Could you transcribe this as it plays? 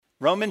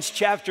Romans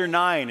chapter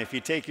 9, if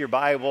you take your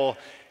Bible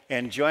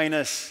and join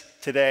us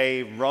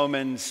today,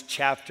 Romans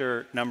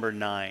chapter number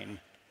 9.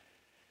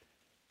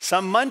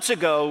 Some months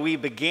ago, we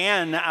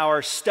began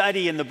our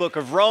study in the book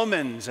of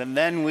Romans, and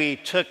then we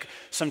took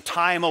some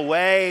time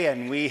away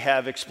and we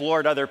have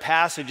explored other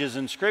passages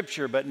in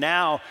Scripture, but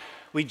now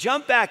we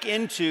jump back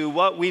into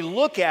what we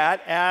look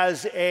at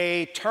as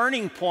a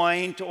turning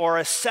point or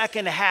a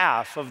second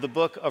half of the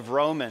book of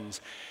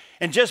Romans.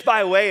 And just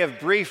by way of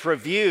brief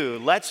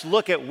review, let's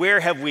look at where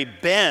have we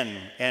been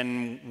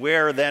and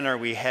where then are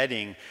we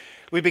heading.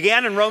 We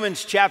began in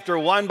Romans chapter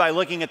 1 by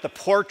looking at the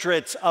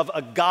portraits of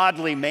a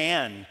godly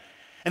man.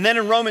 And then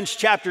in Romans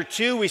chapter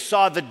 2, we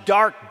saw the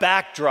dark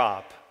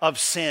backdrop of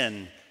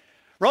sin.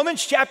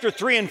 Romans chapter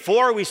 3 and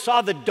 4, we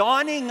saw the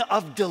dawning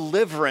of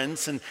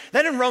deliverance. And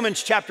then in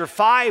Romans chapter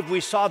 5, we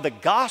saw the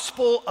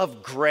gospel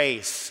of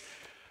grace.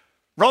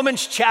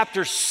 Romans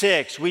chapter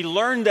 6, we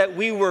learned that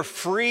we were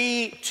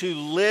free to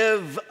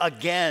live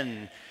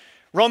again.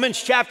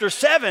 Romans chapter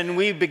 7,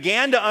 we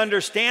began to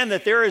understand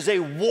that there is a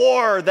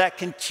war that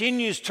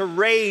continues to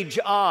rage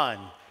on.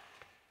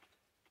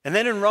 And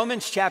then in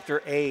Romans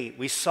chapter 8,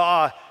 we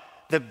saw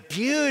the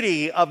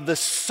beauty of the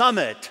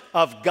summit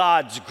of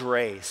God's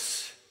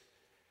grace.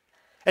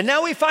 And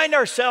now we find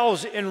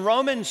ourselves in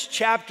Romans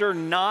chapter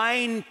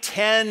 9,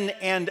 10,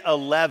 and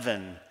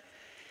 11.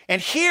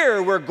 And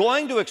here we're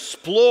going to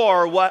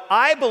explore what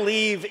I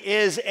believe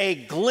is a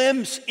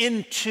glimpse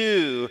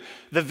into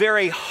the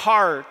very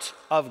heart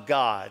of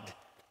God.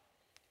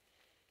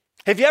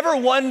 Have you ever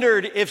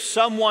wondered if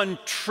someone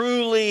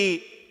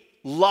truly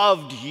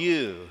loved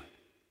you?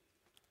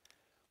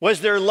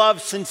 Was their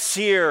love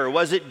sincere?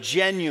 Was it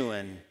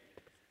genuine?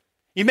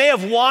 You may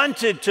have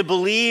wanted to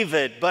believe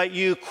it, but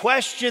you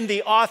questioned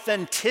the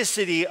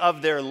authenticity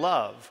of their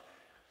love.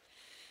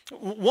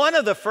 One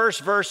of the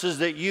first verses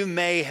that you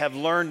may have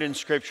learned in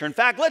Scripture, in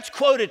fact, let's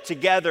quote it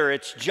together.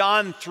 It's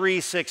John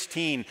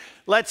 3:16.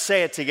 Let's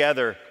say it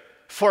together.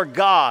 For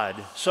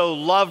God so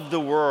loved the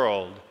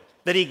world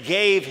that he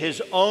gave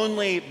his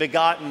only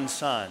begotten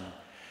Son,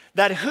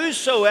 that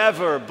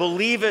whosoever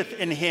believeth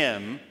in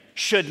him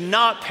should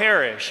not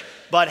perish,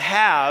 but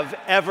have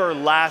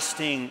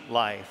everlasting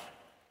life.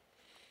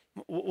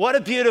 What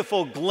a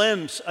beautiful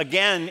glimpse,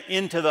 again,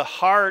 into the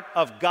heart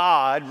of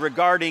God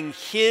regarding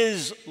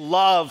his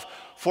love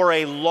for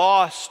a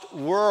lost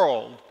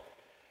world.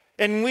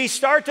 And we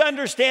start to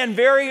understand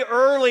very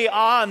early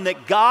on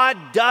that God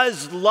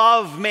does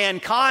love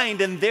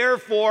mankind, and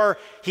therefore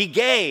he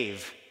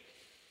gave.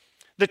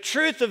 The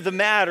truth of the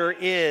matter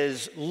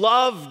is,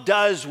 love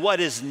does what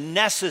is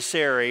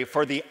necessary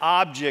for the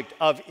object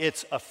of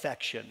its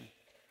affection.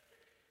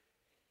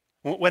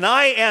 When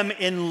I am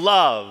in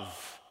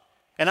love,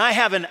 and I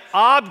have an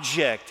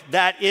object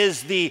that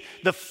is the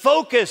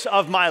focus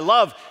of my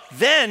love,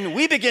 then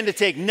we begin to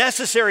take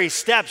necessary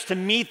steps to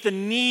meet the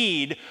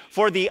need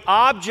for the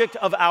object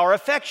of our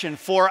affection,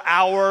 for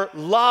our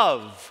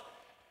love.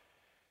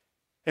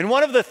 And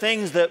one of the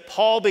things that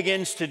Paul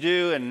begins to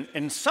do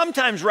in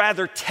sometimes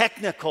rather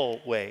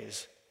technical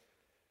ways,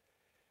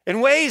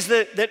 in ways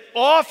that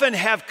often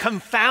have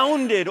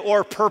confounded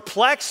or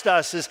perplexed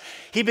us, is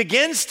he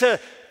begins to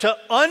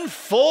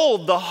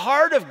unfold the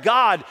heart of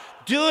God,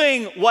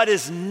 doing what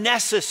is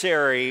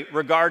necessary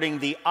regarding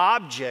the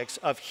objects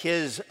of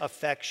his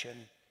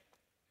affection.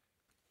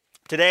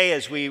 Today,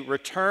 as we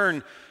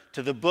return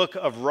to the book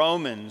of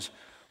Romans,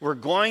 we're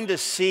going to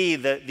see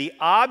that the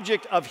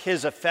object of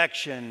his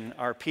affection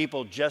are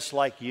people just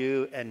like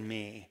you and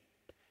me.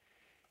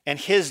 And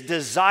his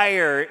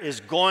desire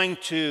is going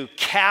to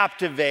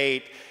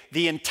captivate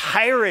the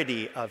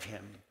entirety of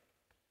him.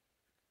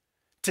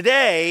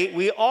 Today,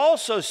 we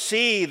also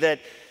see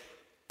that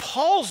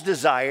Paul's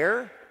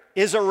desire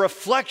is a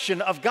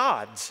reflection of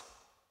God's.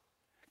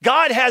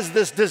 God has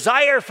this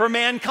desire for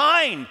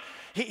mankind.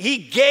 He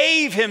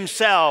gave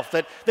himself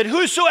that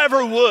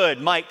whosoever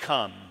would might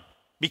come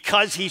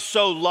because he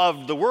so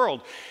loved the world.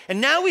 And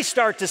now we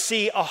start to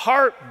see a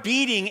heart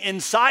beating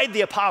inside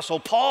the Apostle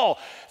Paul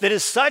that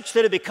is such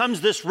that it becomes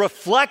this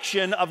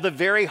reflection of the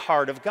very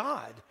heart of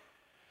God.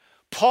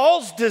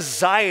 Paul's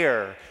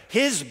desire,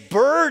 his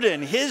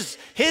burden, his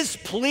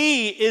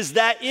plea is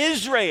that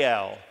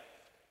Israel,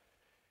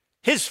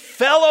 his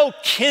fellow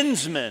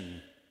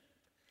kinsman,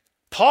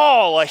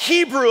 Paul, a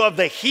Hebrew of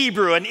the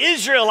Hebrew, an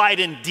Israelite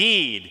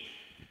indeed,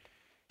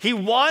 he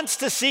wants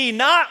to see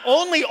not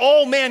only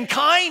all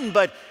mankind,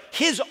 but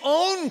his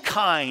own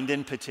kind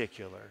in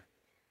particular.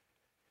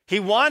 He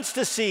wants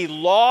to see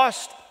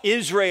lost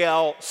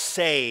Israel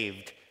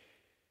saved.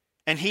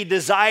 And he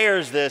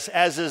desires this,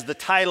 as is the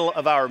title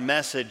of our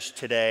message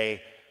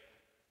today,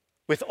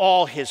 with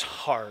all his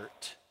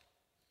heart.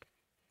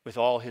 With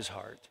all his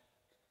heart.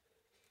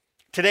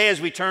 Today,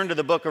 as we turn to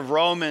the book of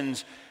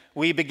Romans,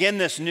 we begin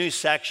this new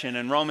section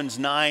in Romans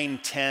 9,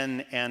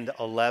 10, and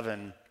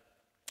 11.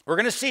 We're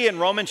going to see in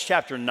Romans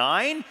chapter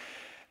 9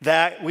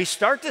 that we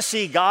start to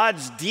see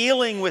God's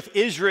dealing with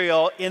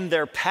Israel in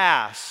their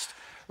past,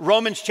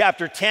 Romans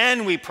chapter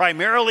 10, we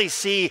primarily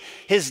see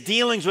his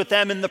dealings with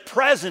them in the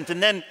present.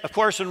 And then, of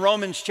course, in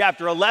Romans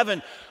chapter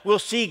 11, we'll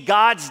see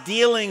God's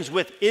dealings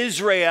with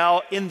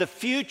Israel in the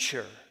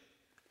future.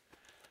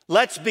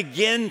 Let's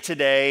begin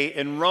today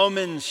in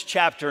Romans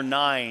chapter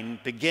 9,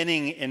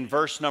 beginning in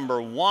verse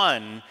number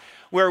 1,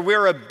 where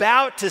we're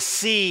about to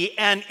see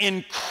an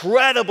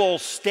incredible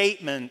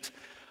statement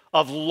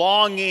of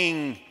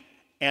longing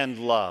and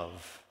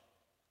love.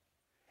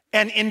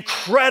 An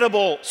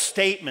incredible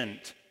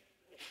statement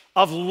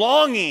of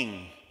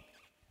longing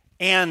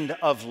and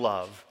of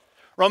love.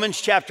 Romans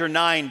chapter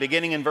 9,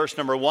 beginning in verse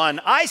number 1.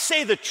 I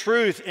say the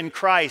truth in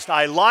Christ,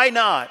 I lie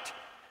not,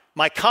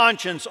 my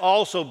conscience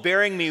also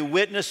bearing me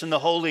witness in the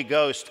Holy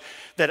Ghost,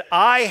 that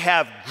I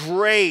have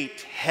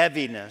great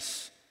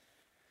heaviness,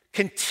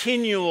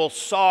 continual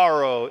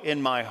sorrow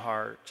in my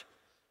heart.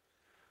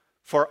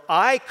 For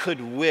I could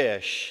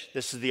wish,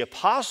 this is the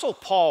Apostle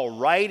Paul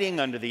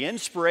writing under the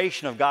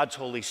inspiration of God's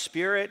Holy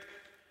Spirit,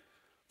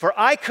 for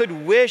I could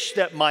wish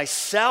that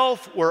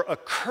myself were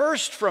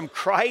accursed from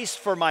Christ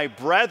for my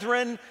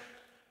brethren,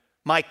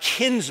 my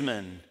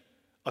kinsmen,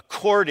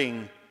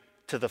 according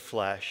to the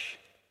flesh.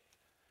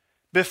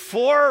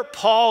 Before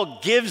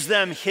Paul gives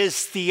them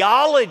his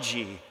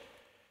theology,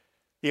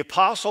 the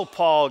Apostle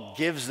Paul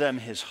gives them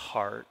his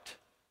heart.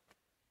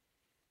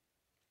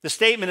 The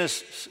statement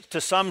is to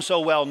some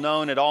so well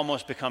known it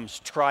almost becomes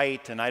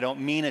trite, and I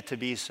don't mean it to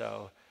be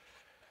so.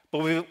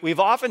 But we've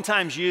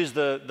oftentimes used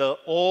the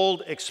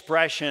old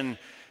expression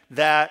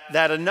that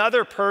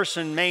another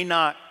person may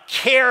not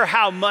care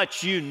how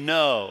much you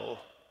know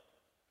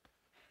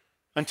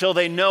until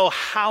they know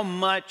how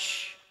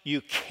much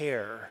you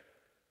care.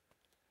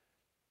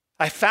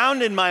 I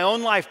found in my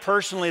own life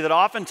personally that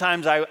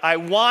oftentimes I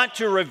want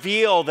to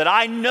reveal that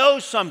I know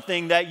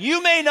something that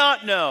you may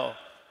not know.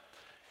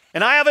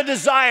 And I have a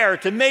desire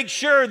to make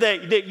sure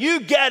that you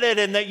get it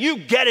and that you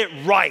get it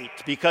right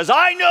because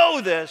I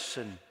know this.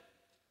 And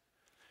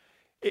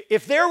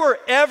if there were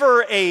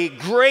ever a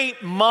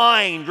great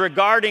mind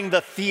regarding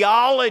the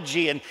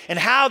theology and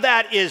how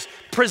that is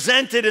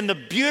presented in the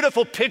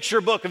beautiful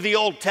picture book of the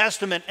Old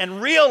Testament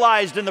and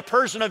realized in the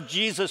person of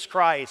Jesus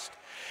Christ,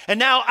 and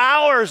now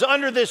ours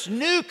under this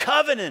new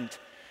covenant,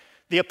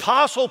 the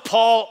Apostle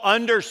Paul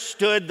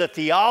understood the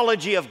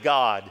theology of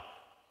God.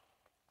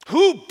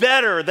 Who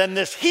better than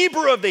this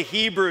Hebrew of the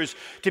Hebrews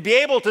to be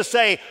able to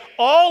say,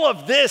 all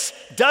of this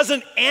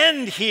doesn't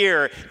end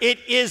here. It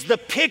is the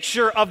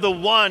picture of the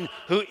one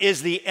who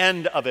is the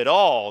end of it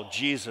all,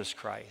 Jesus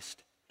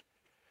Christ.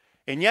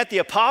 And yet the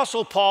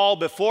Apostle Paul,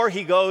 before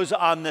he goes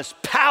on this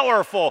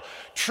powerful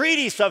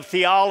treatise of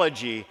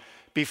theology,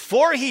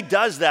 before he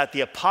does that,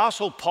 the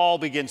Apostle Paul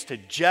begins to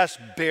just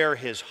bare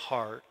his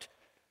heart.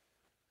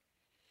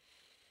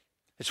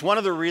 It's one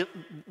of the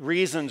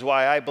reasons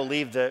why I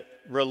believe that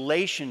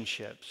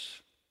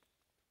relationships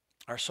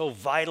are so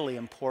vitally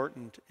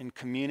important in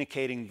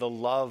communicating the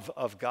love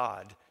of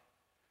God.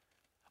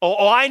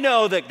 I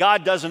know that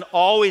God doesn't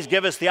always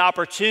give us the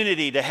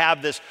opportunity to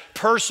have this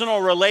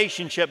personal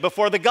relationship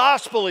before the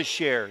gospel is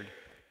shared.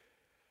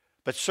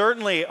 But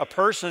certainly a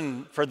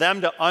person, for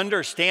them to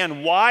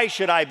understand why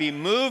should I be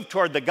moved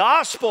toward the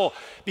gospel,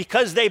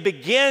 because they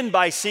begin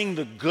by seeing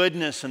the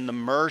goodness and the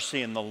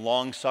mercy and the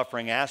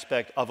long-suffering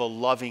aspect of a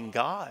loving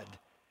God.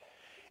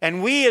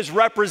 And we as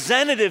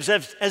representatives,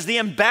 as the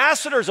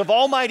ambassadors of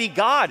Almighty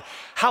God,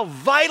 how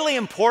vitally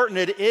important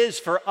it is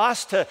for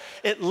us to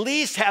at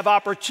least have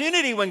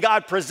opportunity when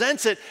God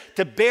presents it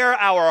to bear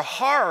our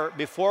heart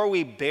before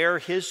we bear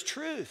His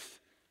truth.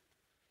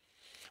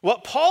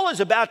 What Paul is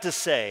about to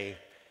say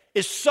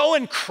is so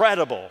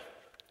incredible.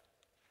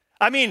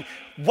 I mean,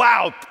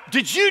 wow,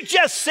 did you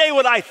just say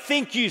what I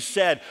think you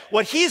said?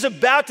 What he's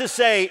about to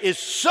say is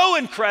so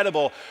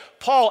incredible.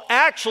 Paul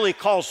actually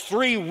calls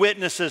 3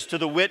 witnesses to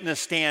the witness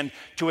stand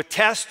to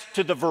attest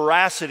to the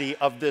veracity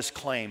of this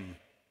claim.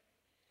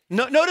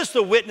 Notice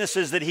the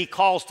witnesses that he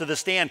calls to the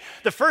stand.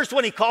 The first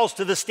one he calls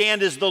to the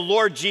stand is the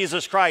Lord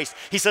Jesus Christ.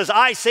 He says,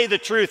 I say the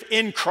truth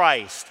in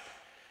Christ.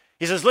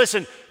 He says,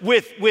 listen,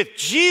 with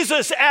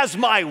Jesus as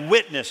my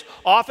witness,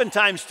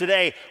 oftentimes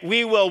today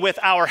we will, with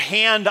our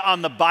hand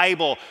on the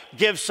Bible,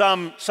 give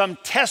some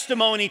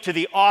testimony to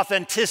the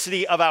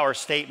authenticity of our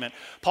statement.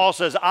 Paul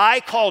says, I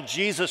call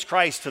Jesus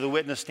Christ to the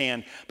witness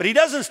stand. But he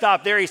doesn't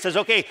stop there. He says,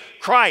 okay,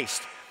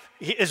 Christ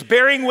is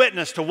bearing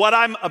witness to what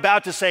I'm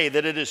about to say,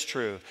 that it is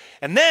true.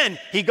 And then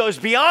he goes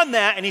beyond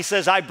that and he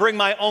says, I bring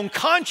my own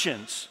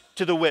conscience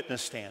to the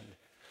witness stand.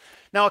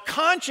 Now, a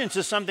conscience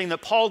is something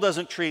that Paul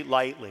doesn't treat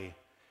lightly.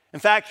 In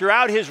fact,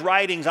 throughout his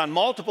writings on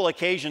multiple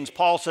occasions,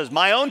 Paul says,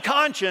 my own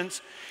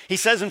conscience. He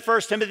says in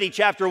 1 Timothy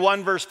chapter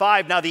 1, verse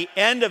 5, now the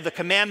end of the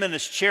commandment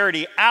is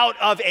charity out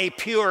of a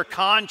pure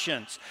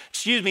conscience.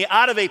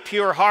 Out of a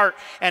pure heart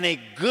and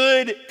a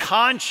good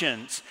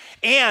conscience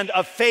and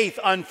of faith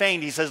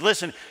unfeigned. He says,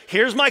 listen,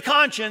 here's my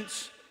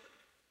conscience.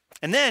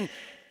 And then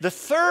the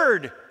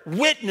third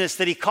witness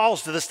that he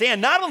calls to the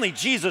stand, not only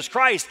Jesus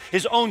Christ,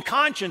 his own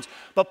conscience,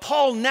 but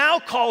Paul now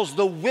calls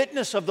the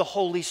witness of the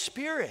Holy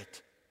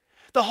Spirit.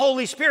 The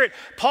Holy Spirit.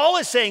 Paul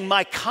is saying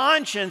my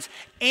conscience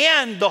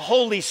and the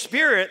Holy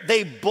Spirit,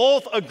 they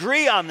both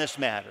agree on this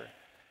matter.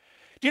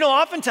 Do you know,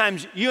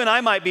 oftentimes you and I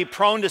might be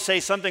prone to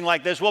say something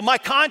like this, well, my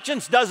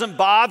conscience doesn't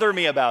bother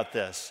me about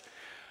this.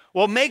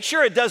 Well, make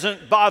sure it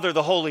doesn't bother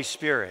the Holy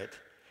Spirit.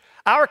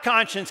 Our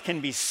conscience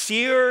can be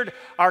seared.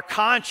 Our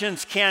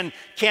conscience can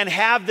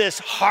have this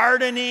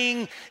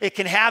hardening. It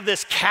can have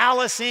this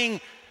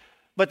callousing.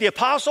 But the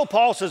Apostle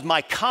Paul says,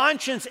 my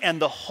conscience and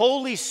the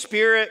Holy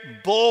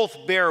Spirit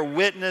both bear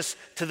witness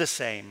to the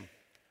same.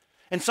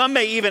 And some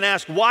may even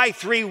ask, why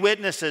 3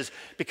 witnesses?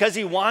 Because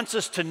he wants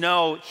us to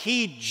know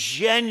he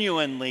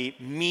genuinely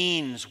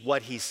means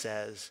what he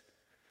says.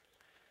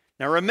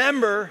 Now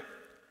remember,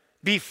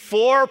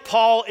 before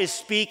Paul is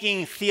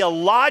speaking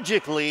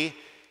theologically,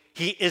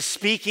 he is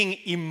speaking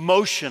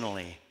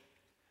emotionally.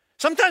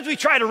 Sometimes we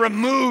try to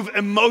remove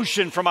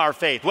emotion from our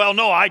faith. Well,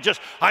 no, I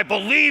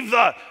believe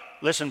the...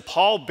 Listen,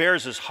 Paul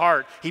bears his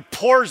heart. He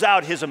pours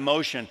out his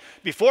emotion.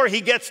 Before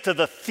he gets to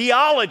the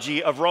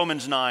theology of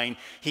Romans 9,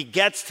 he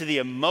gets to the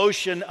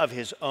emotion of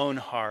his own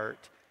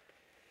heart.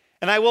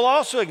 And I will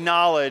also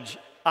acknowledge,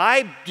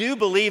 I do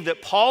believe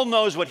that Paul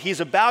knows what he's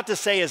about to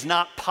say is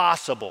not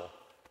possible.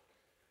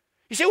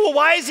 You say, well,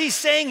 why is he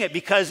saying it?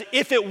 Because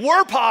if it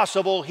were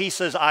possible, he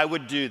says, I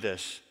would do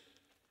this.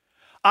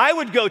 I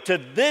would go to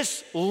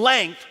this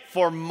length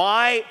for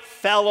my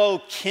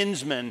fellow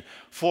kinsmen,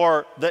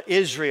 for the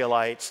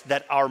Israelites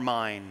that are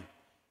mine.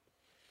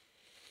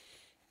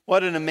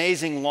 What an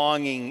amazing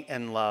longing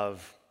and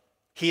love.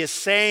 He is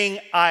saying,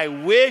 I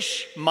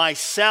wish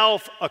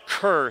myself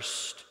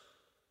accursed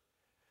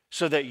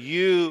so that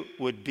you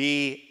would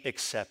be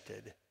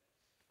accepted.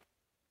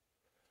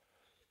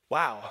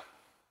 Wow.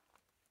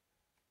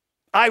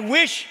 I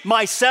wish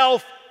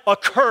myself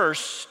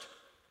accursed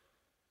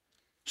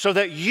so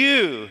that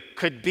you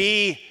could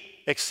be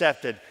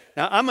accepted.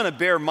 Now, I'm going to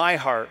bare my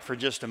heart for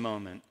just a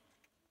moment.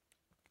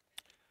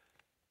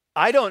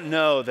 I don't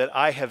know that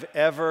I have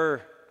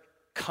ever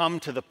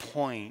come to the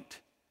point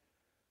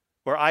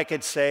where I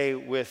could say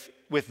with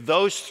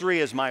those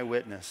 3 as my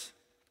witness,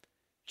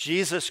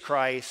 Jesus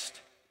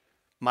Christ,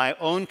 my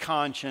own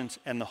conscience,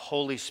 and the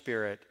Holy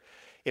Spirit,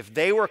 if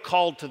they were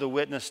called to the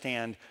witness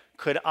stand,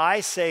 could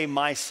I say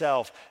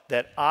myself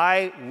that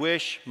I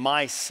wish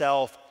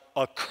myself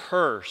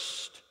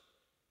accursed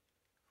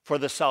for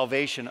the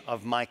salvation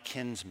of my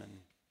kinsmen?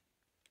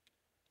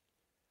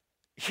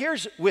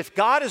 Here's, with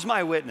God as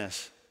my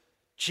witness,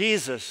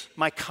 Jesus,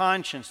 my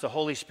conscience, the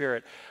Holy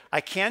Spirit,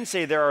 I can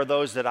say there are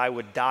those that I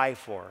would die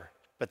for,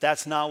 but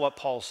that's not what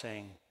Paul's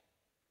saying.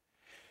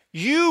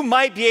 You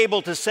might be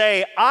able to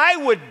say, I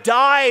would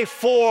die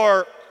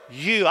for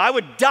you.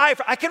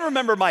 I can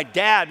remember my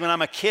dad when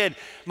I'm a kid,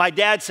 my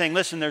dad saying,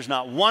 listen, there's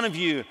not one of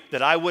you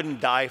that I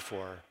wouldn't die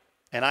for.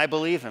 And I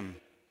believe him.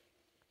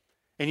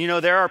 And you know,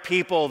 there are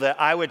people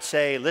that I would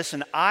say,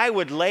 listen, I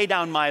would lay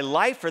down my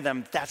life for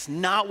them. That's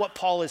not what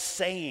Paul is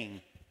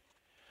saying.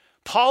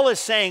 Paul is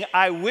saying,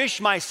 I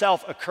wish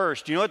myself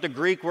accursed. Do you know what the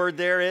Greek word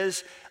there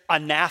is?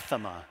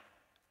 Anathema.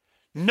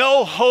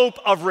 No hope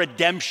of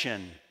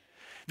redemption.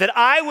 That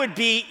I would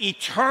be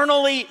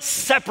eternally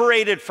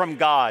separated from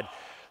God.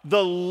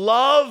 The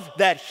love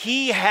that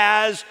he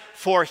has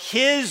for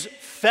his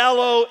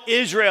fellow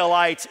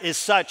Israelites is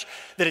such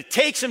that it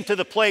takes him to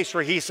the place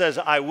where he says,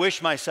 I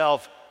wish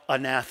myself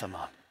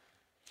anathema,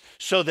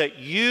 so that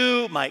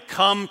you might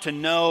come to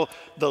know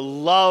the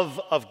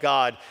love of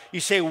God. You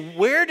say,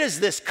 where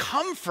does this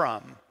come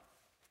from?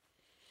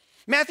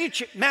 Matthew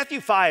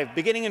 5,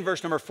 beginning in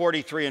verse number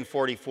 43 and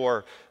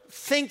 44,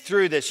 think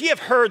through this. Ye have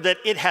heard that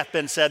it hath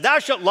been said, thou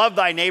shalt love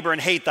thy neighbor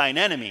and hate thine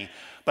enemy.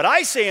 But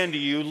I say unto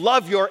you,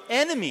 love your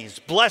enemies,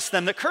 bless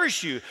them that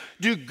curse you,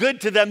 do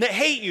good to them that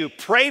hate you,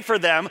 pray for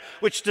them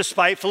which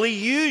despitefully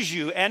use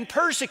you and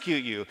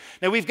persecute you.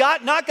 Now we've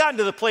not gotten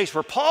to the place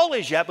where Paul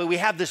is yet, but we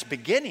have this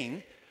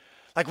beginning.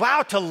 Like,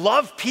 wow, to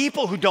love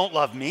people who don't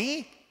love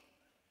me,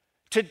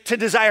 to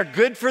desire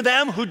good for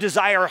them who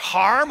desire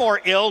harm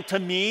or ill to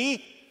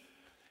me.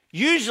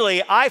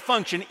 Usually I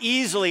function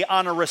easily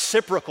on a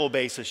reciprocal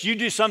basis. You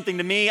do something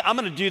to me, I'm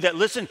going to do that.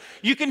 Listen,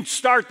 you can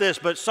start this,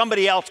 but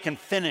somebody else can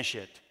finish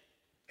it.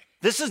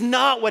 This is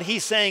not what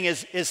he's saying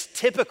is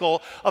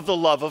typical of the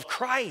love of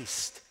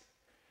Christ.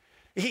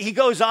 He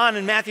goes on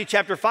in Matthew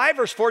chapter 5,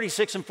 verse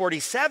 46 and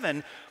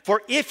 47,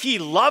 for if ye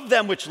love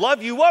them which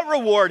love you, what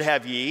reward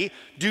have ye?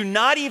 Do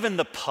not even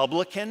the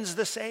publicans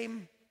the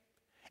same?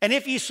 And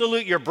if ye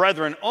salute your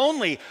brethren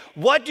only,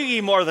 what do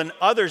ye more than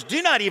others?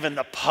 Do not even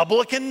the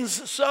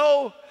publicans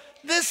so?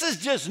 This is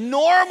just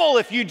normal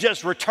if you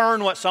just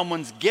return what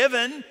someone's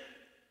given.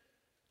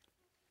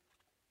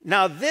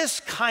 Now, this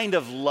kind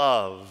of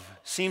love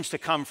seems to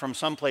come from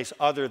someplace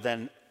other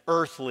than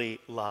earthly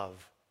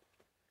love.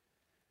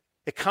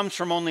 It comes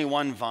from only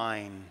one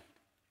vine.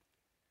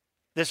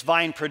 This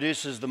vine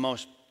produces the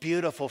most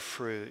beautiful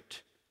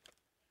fruit.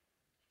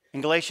 In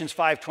Galatians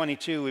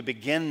 5:22, we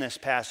begin this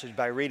passage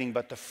by reading,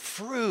 but the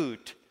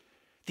fruit,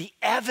 the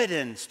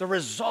evidence, the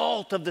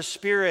result of the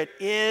Spirit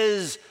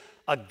is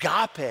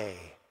agape.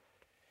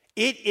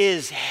 It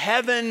is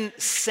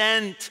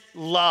heaven-sent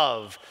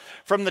love.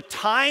 From the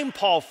time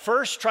Paul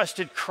first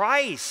trusted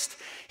Christ,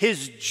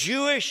 his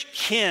Jewish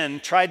kin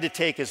tried to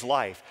take his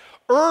life.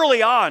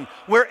 Early on,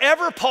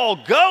 wherever Paul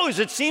goes,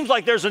 it seems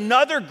like there's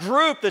another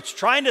group that's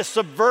trying to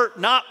subvert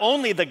not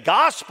only the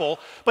gospel,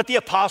 but the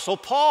Apostle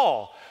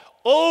Paul.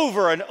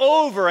 Over and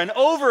over and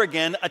over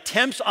again,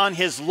 attempts on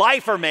his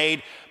life are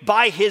made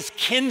by his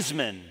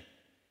kinsmen,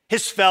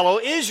 his fellow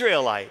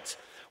Israelites.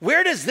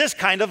 Where does this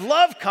kind of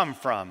love come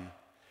from?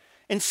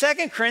 In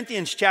 2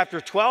 Corinthians chapter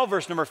 12,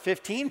 verse number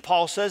 15,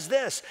 Paul says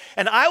this,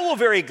 "And I will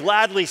very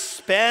gladly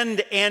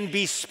spend and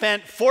be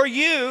spent for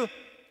you,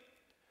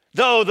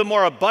 though the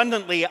more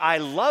abundantly I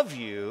love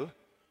you,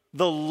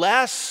 the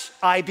less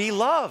I be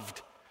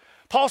loved."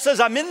 Paul says,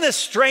 I'm in this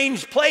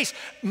strange place.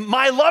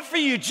 My love for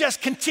you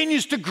just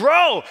continues to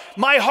grow.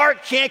 My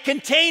heart can't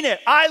contain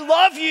it. I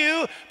love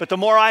you, but the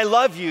more I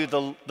love you,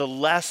 the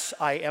less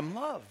I am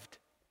loved.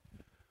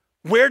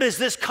 Where does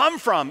this come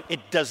from?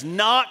 It does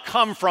not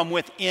come from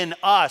within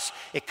us.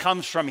 It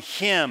comes from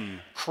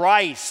him,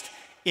 Christ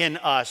in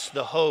us,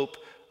 the hope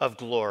of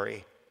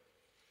glory.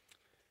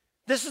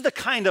 This is the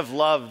kind of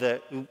love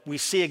that we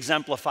see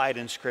exemplified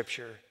in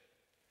Scripture.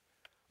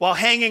 While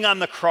hanging on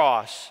the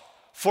cross,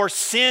 for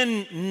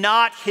sin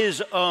not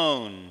his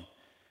own,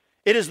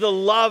 it is the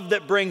love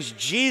that brings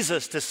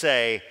Jesus to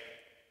say,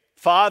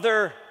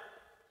 "Father,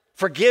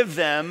 forgive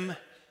them,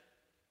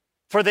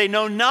 for they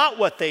know not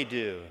what they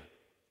do."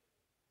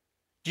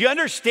 Do you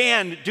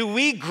understand? Do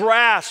we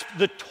grasp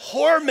the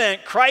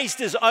torment Christ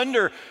is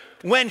under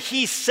when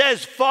he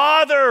says,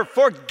 "Father,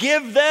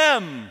 forgive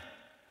them"?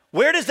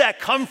 Where does that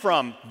come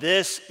from?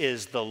 This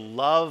is the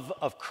love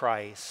of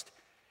Christ.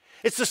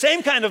 It's the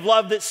same kind of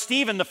love that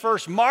Stephen, the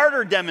first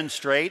martyr,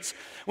 demonstrates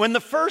when the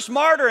first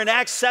martyr in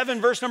Acts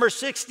 7, verse number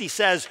 60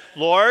 says,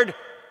 "Lord,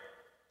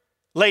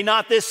 lay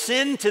not this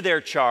sin to their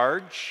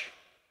charge."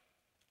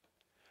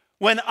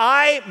 When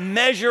I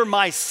measure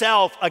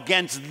myself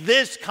against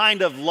this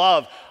kind of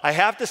love, I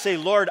have to say,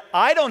 Lord,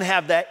 I don't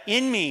have that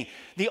in me.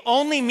 The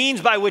only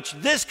means by which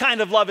this kind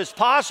of love is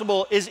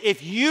possible is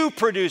if you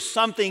produce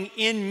something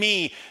in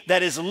me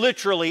that is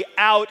literally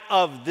out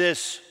of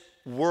this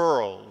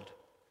world.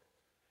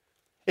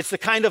 It's the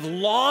kind of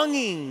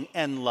longing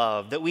and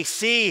love that we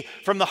see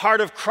from the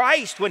heart of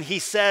Christ when he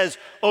says,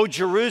 "O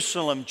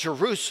Jerusalem,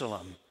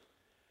 Jerusalem,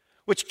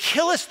 which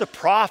killest the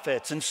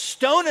prophets and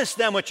stonest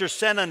them which are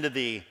sent unto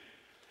thee.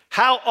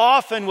 How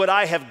often would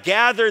I have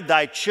gathered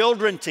thy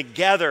children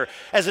together,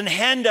 as an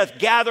hen doth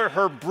gather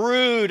her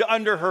brood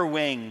under her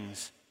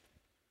wings,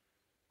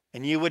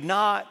 and you would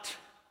not."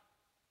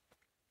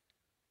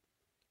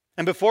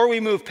 And before we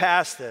move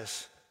past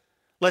this,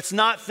 let's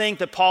not think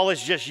that Paul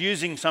is just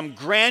using some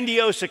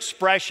grandiose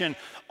expression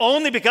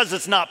only because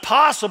it's not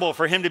possible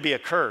for him to be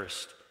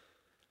accursed.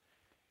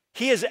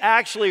 He is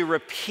actually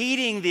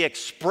repeating the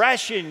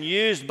expression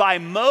used by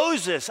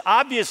Moses,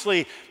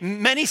 obviously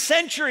many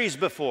centuries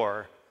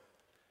before.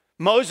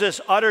 Moses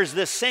utters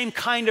this same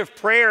kind of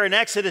prayer in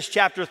Exodus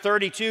chapter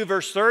 32,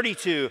 verse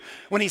 32,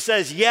 when he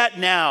says, "Yet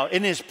now,"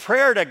 in his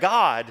prayer to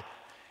God,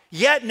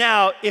 "Yet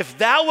now, if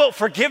thou wilt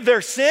forgive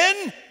their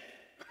sin,"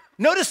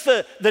 notice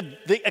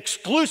the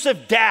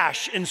exclusive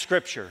dash in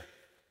Scripture.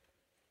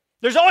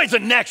 There's always a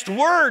next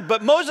word,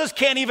 but Moses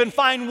can't even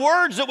find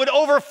words that would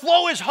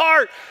overflow his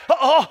heart.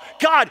 "Oh,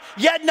 God,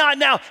 yet not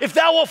now. If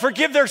thou wilt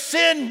forgive their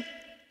sin,"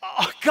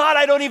 oh, God,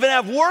 I don't even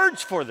have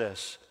words for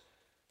this.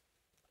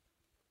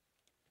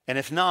 "And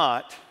if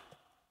not,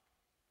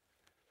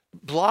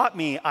 blot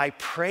me, I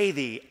pray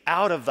thee,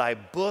 out of thy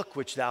book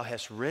which thou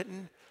hast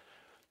written."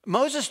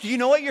 Moses, do you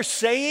know what you're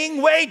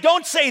saying? Wait,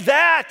 don't say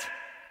that.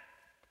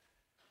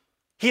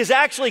 He is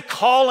actually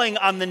calling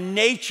on the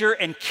nature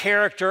and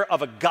character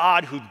of a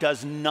God who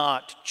does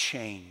not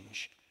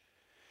change.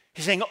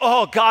 He's saying,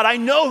 "Oh God, I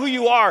know who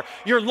you are.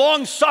 You're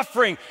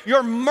long-suffering,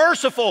 you're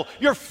merciful,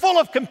 you're full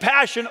of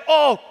compassion.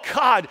 Oh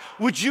God,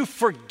 would you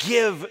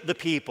forgive the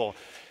people?"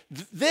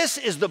 This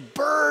is the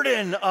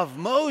burden of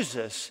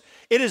Moses.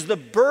 It is the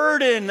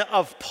burden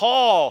of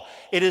Paul.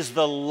 It is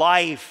the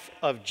life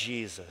of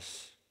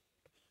Jesus.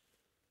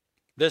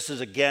 This is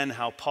again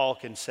how Paul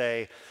can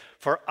say,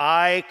 "For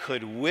I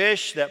could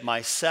wish that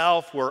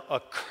myself were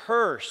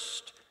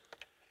accursed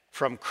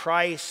from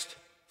Christ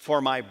for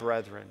my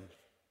brethren."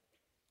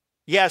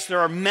 Yes, there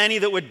are many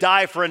that would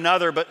die for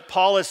another, but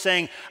Paul is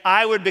saying,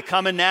 I would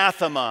become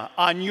anathema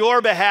on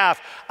your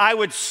behalf. I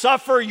would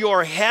suffer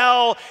your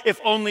hell if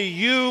only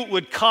you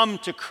would come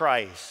to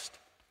Christ.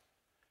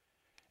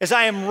 As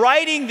I am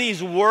writing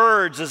these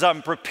words, as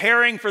I'm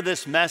preparing for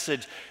this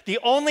message, the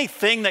only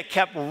thing that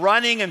kept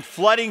running and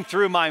flooding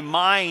through my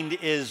mind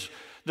is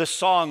the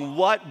song,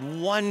 "What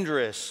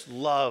wondrous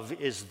love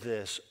is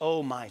this,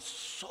 O my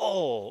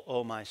soul,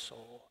 O my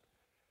soul."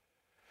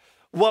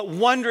 What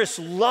wondrous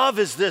love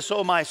is this,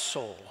 O my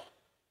soul?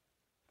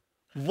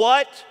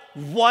 What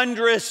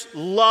wondrous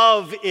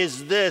love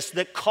is this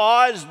that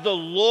caused the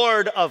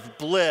Lord of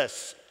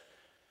bliss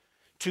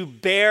to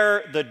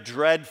bear the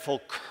dreadful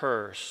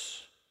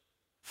curse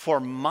for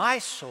my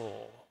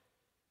soul,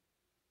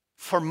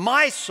 for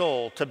my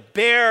soul, to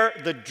bear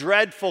the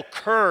dreadful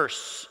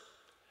curse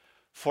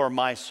for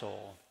my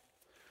soul.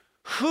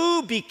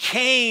 Who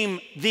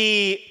became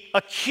the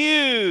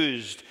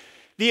accused,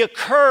 the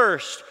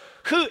accursed?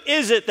 Who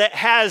is it that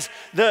has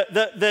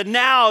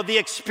the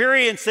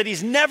experience that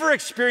he's never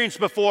experienced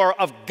before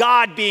of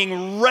God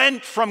being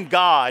rent from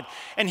God?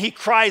 And he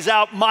cries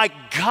out, my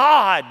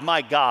God,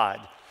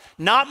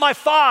 not my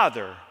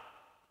Father,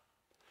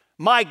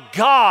 my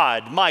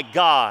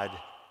God,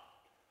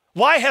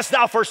 why hast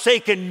thou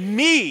forsaken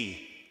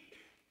me?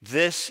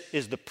 This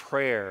is the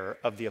prayer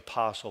of the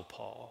Apostle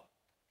Paul.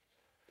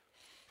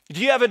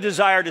 Do you have a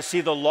desire to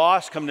see the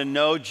lost come to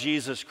know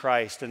Jesus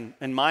Christ? And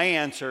my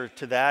answer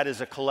to that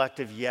is a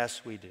collective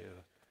yes, we do.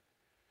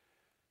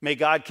 May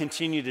God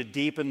continue to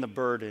deepen the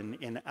burden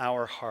in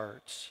our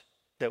hearts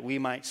that we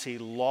might see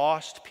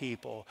lost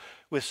people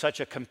with such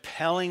a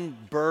compelling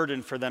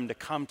burden for them to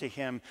come to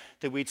him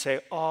that we'd say,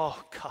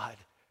 oh, God,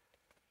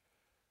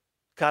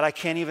 I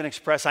can't even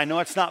express. I know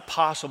it's not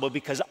possible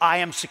because I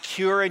am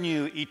secure in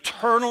you,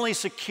 eternally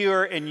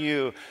secure in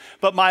you.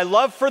 But my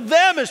love for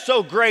them is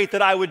so great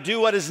that I would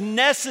do what is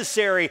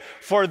necessary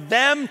for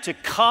them to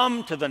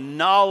come to the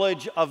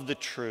knowledge of the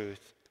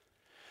truth.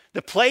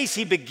 The place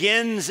he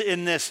begins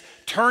in this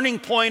turning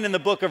point in the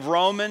book of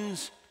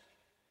Romans,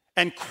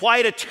 and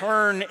quite a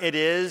turn it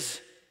is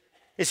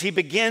he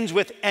begins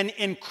with an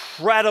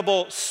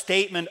incredible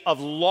statement of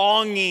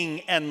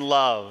longing and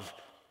love.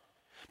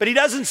 But he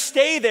doesn't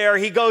stay there.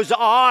 He goes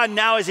on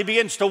now as he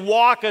begins to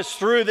walk us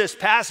through this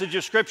passage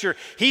of Scripture.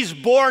 He's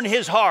borne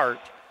his heart.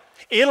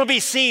 It'll be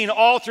seen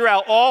all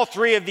throughout all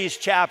three of these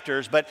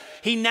chapters. But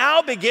he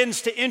now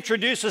begins to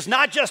introduce us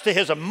not just to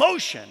his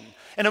emotion,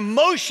 an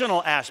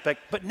emotional aspect,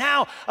 but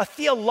now a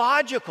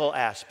theological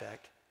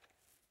aspect.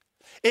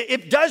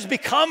 It does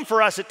become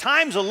for us at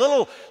times a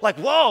little like,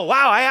 whoa,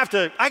 wow,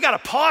 I got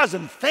to pause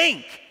and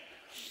think.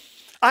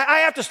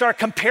 I have to start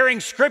comparing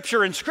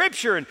Scripture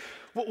and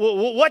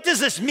what does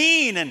this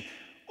mean? And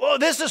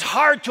this is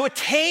hard to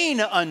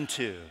attain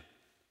unto.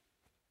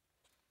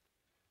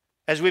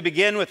 As we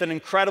begin with an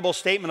incredible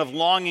statement of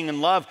longing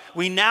and love,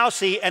 we now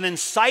see an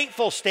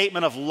insightful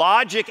statement of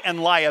logic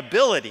and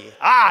liability.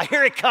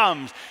 Here it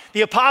comes.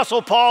 The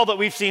Apostle Paul that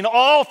we've seen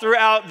all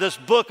throughout this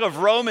book of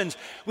Romans.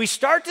 We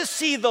start to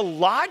see the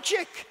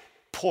logic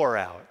pour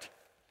out.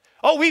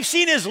 We've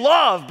seen his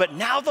love, but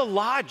now the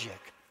logic.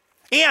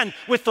 And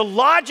with the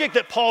logic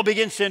that Paul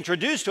begins to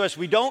introduce to us,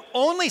 we don't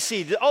only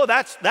see,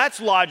 that's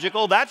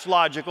logical.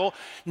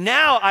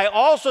 Now I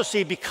also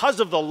see, because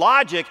of the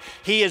logic,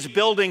 he is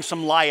building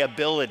some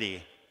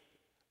liability.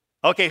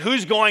 Okay,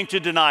 who's going to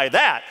deny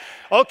that?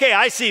 Okay,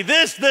 I see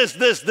this.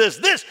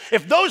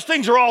 If those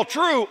things are all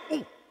true,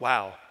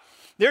 wow.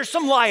 There's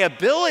some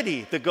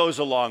liability that goes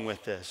along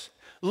with this.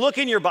 Look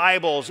in your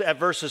Bibles at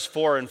verses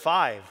 4 and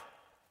 5.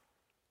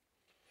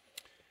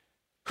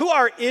 Who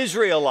are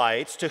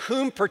Israelites to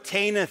whom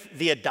pertaineth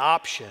the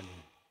adoption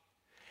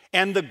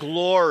and the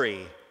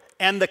glory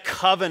and the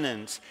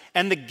covenants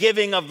and the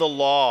giving of the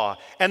law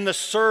and the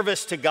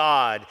service to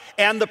God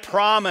and the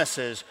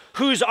promises,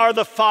 whose are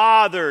the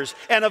fathers,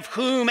 and of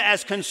whom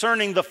as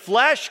concerning the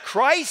flesh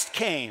Christ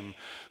came,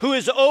 who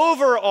is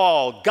over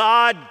all,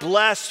 God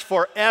blessed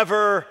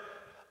forever.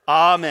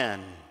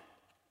 Amen.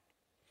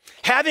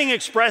 Having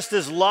expressed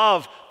his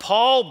love,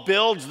 Paul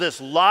builds this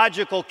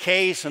logical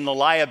case and the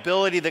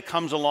liability that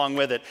comes along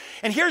with it.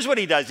 And here's what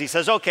he does. He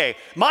says, okay,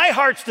 my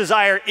heart's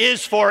desire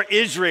is for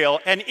Israel.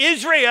 And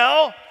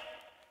Israel,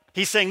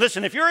 he's saying,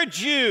 listen, if you're a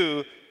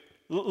Jew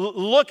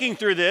looking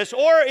through this,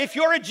 or if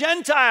you're a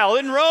Gentile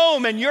in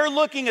Rome and you're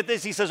looking at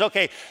this, he says,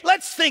 okay,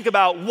 let's think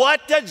about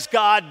what does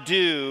God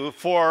do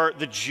for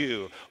the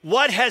Jew?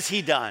 What has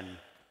he done?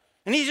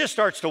 And he just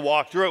starts to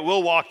walk through it.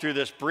 We'll walk through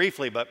this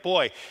briefly, but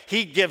boy,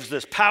 he gives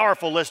this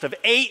powerful list of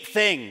 8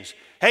 things.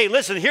 Hey,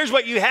 listen, here's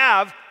what you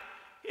have.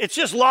 It's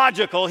just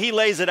logical. He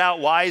lays it out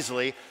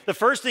wisely. The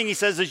first thing he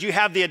says is you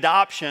have the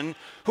adoption.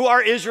 Who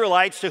are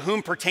Israelites to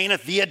whom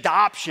pertaineth the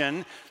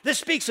adoption? This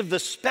speaks of the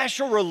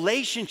special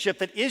relationship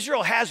that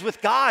Israel has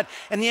with God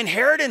and the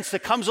inheritance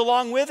that comes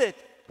along with it.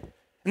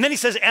 And then he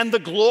says, and the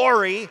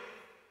glory.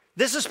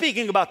 This is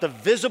speaking about the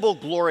visible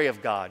glory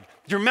of God.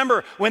 Do you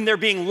remember when they're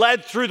being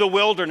led through the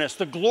wilderness,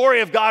 the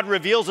glory of God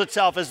reveals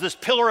itself as this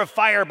pillar of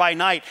fire by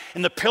night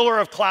and the pillar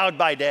of cloud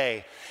by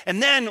day.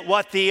 And then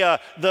what the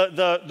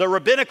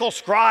rabbinical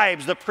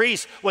scribes, the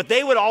priests, what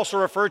they would also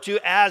refer to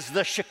as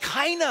the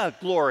Shekinah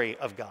glory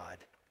of God.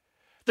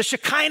 The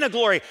Shekinah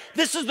glory.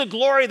 This is the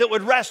glory that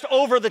would rest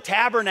over the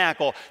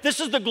tabernacle.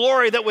 This is the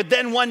glory that would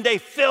then one day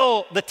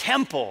fill the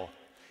temple.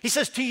 He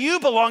says, to you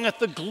belongeth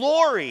the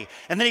glory.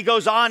 And then he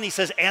goes on, he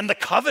says, and the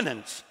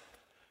covenants.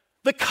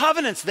 The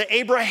covenants, the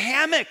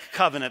Abrahamic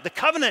covenant, the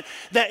covenant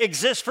that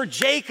exists for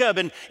Jacob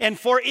and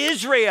for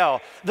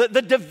Israel, the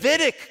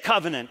Davidic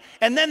covenant,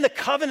 and then the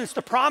covenants,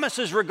 the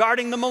promises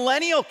regarding the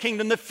millennial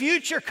kingdom, the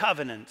future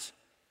covenants.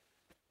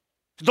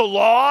 The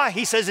law,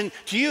 he says, and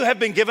to you have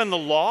been given the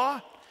law.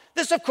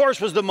 This, of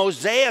course, was the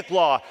Mosaic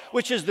law,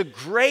 which is the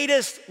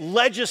greatest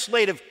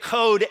legislative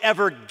code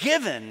ever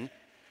given.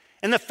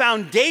 and the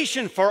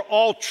foundation for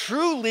all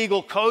true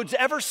legal codes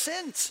ever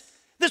since.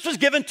 This was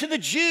given to the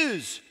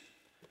Jews,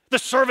 the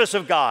service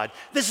of God.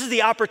 This is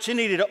the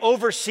opportunity to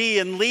oversee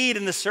and lead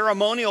in the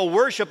ceremonial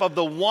worship of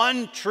the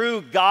one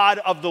true God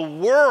of the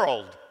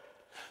world.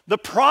 The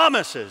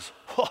promises.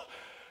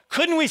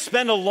 Couldn't we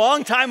spend a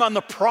long time on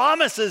the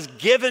promises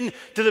given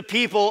to the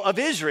people of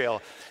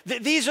Israel?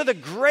 These are the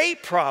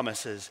great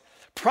promises.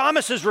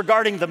 Promises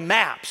regarding the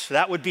maps,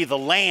 that would be the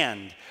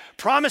land.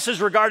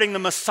 Promises regarding the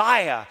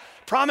Messiah.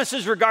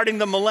 Promises regarding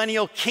the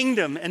millennial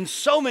kingdom, and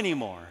so many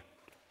more.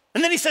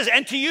 And then he says,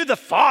 and to you the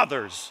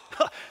fathers.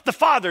 The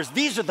fathers,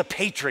 these are the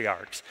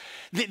patriarchs.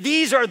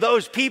 These are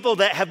those people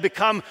that have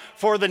become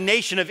for the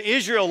nation of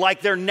Israel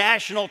like their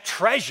national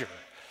treasure.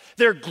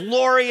 Their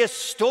glorious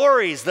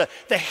stories, the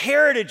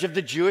heritage of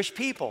the Jewish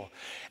people.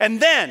 And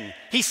then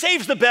he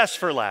saves the best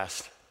for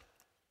last.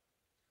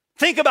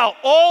 Think about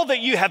all that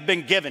you have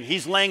been given.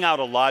 He's laying out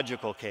a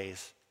logical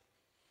case.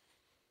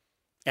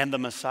 And the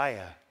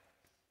Messiah.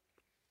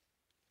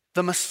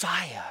 The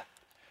Messiah.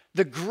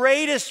 The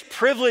greatest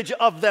privilege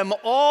of them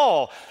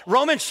all.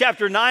 Romans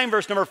chapter 9,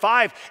 verse number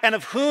 5, and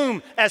of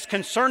whom, as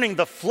concerning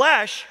the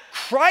flesh,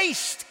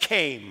 Christ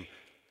came,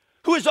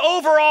 who is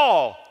over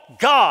all,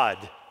 God,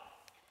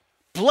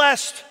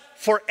 blessed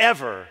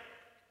forever.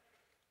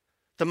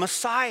 The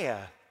Messiah,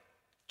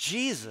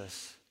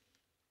 Jesus.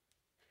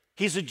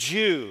 He's a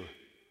Jew.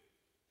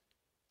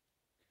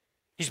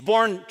 He's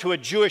born to a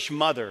Jewish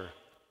mother.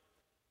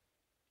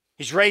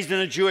 He's raised in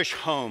a Jewish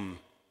home.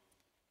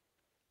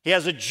 He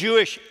has a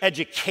Jewish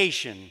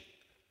education.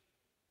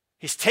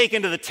 He's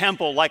taken to the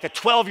temple like a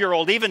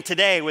 12-year-old, even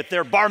today with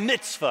their bar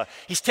mitzvah.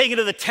 He's taken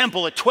to the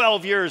temple at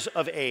 12 years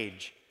of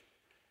age.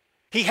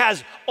 He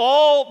has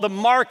all the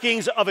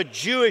markings of a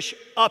Jewish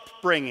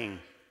upbringing.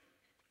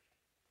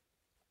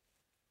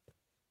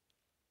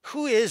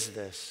 Who is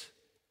this?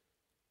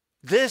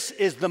 This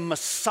is the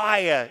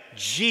Messiah,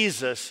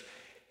 Jesus,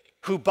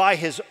 who by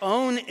his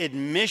own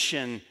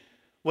admission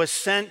was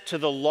sent to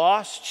the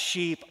lost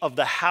sheep of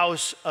the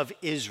house of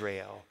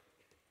Israel.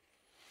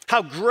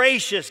 How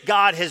gracious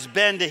God has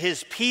been to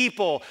his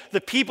people,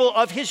 the people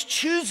of his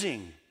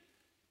choosing.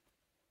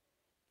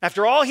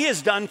 After all he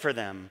has done for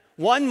them,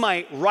 one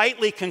might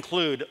rightly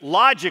conclude,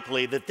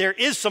 logically, that there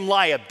is some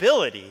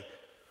liability.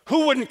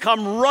 Who wouldn't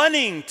come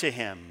running to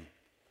him?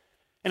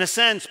 In a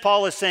sense,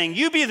 Paul is saying,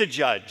 you be the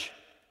judge.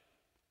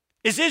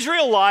 Is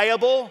Israel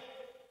liable?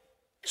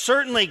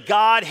 Certainly,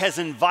 God has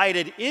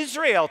invited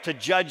Israel to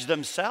judge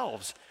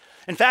themselves.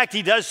 In fact,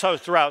 he does so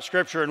throughout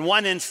Scripture. In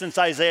one instance,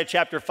 Isaiah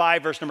chapter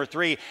 5, verse number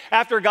 3,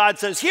 after God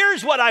says,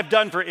 here's what I've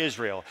done for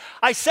Israel.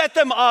 I set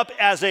them up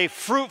as a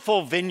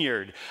fruitful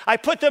vineyard. I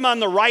put them on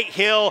the right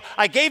hill.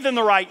 I gave them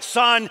the right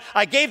sun.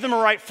 I gave them the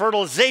right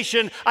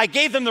fertilization. I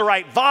gave them the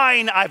right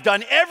vine. I've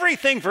done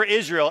everything for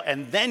Israel.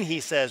 And then he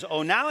says,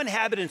 oh, now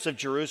inhabitants of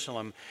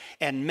Jerusalem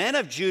and men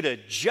of Judah,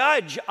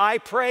 judge, I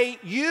pray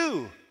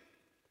you.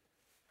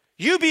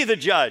 You be the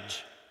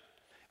judge.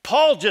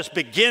 Paul just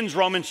begins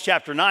Romans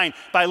chapter 9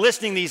 by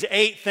listing these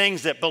 8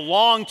 things that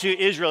belong to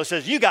Israel. He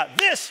says, you got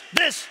this.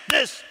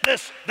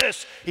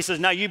 He says,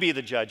 now you be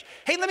the judge.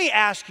 Hey, let me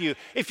ask you,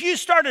 if you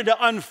started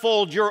to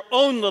unfold your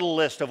own little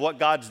list of what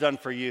God's done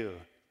for you,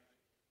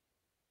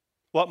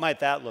 what might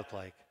that look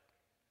like?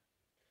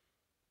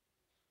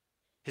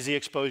 Has he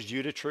exposed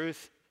you to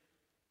truth?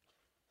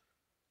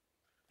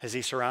 Has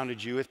he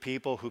surrounded you with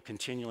people who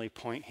continually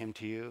point him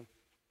to you?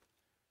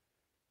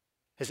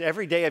 Has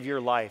every day of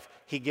your life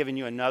he given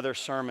you another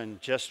sermon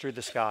just through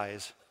the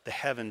skies? The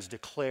heavens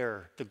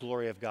declare the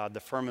glory of God.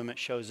 The firmament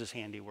shows his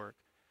handiwork.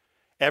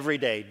 Every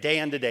day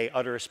unto day,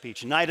 utter a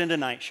speech. Night unto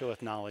night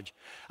showeth knowledge.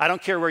 I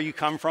don't care where you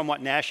come from,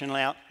 what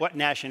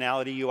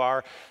nationality you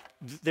are.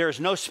 There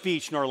is no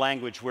speech nor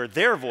language where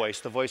their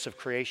voice, the voice of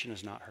creation,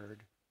 is not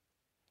heard.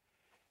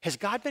 Has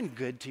God been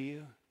good to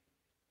you?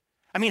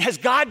 I mean, has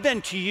God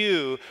been to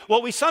you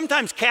what we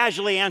sometimes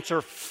casually answer,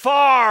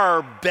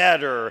 far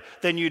better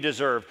than you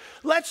deserve?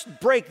 Let's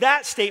break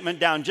that statement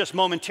down just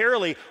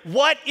momentarily.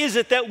 What is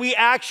it that we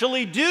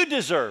actually do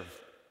deserve?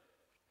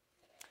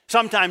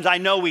 Sometimes I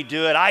know we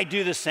do it, I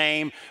do the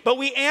same, but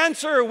we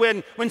answer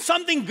when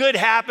something good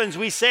happens,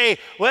 we say,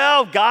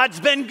 well,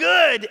 God's been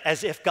good,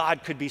 as if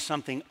God could be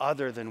something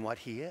other than what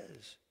he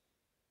is.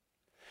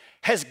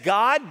 Has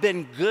God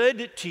been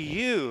good to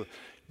you?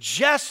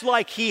 Just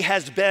like he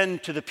has been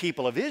to the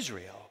people of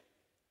Israel?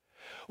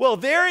 Well,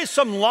 there is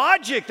some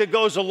logic that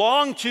goes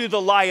along to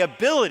the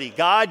liability.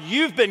 God,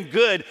 you've been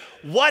good.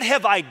 What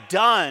have I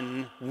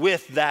done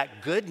with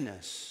that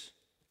goodness?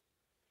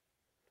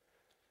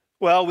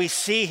 Well, we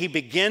see he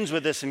begins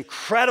with this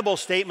incredible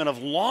statement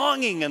of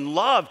longing and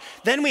love.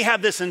 Then we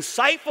have this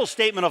insightful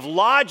statement of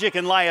logic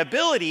and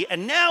liability.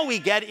 And now we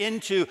get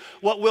into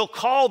what we'll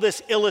call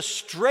this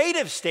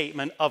illustrative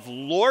statement of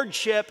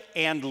lordship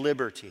and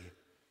liberty.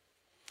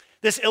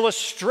 This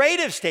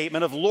illustrative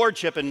statement of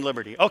lordship and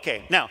liberty.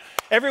 Okay, now,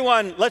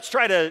 everyone, let's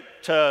try to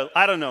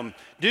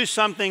do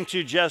something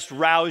to just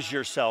rouse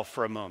yourself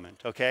for a moment,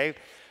 okay?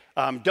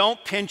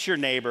 Don't pinch your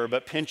neighbor,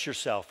 but pinch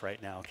yourself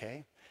right now,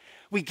 okay?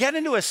 we get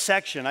into a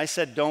section. I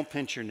said, don't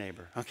pinch your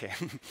neighbor. Okay.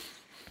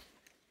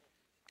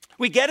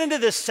 We get into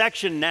this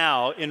section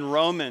now in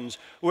Romans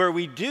where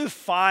we do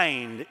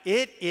find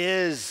it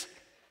is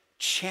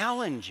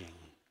challenging.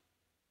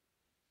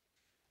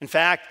 In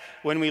fact,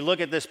 when we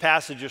look at this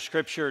passage of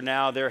Scripture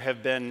now, there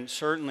have been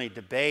certainly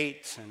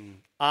debates and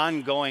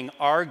ongoing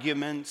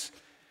arguments.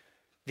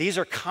 These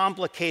are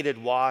complicated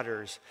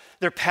waters.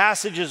 They're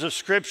passages of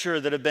Scripture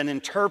that have been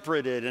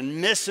interpreted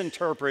and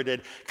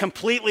misinterpreted,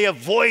 completely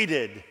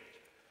avoided.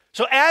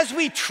 So as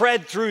we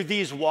tread through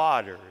these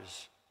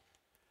waters,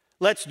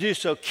 let's do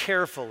so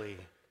carefully.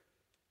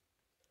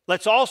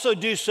 Let's also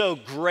do so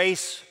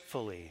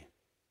gracefully.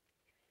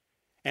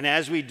 And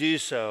as we do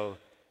so,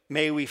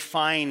 may we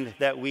find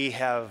that we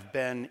have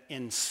been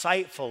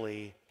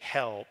insightfully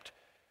helped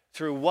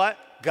through what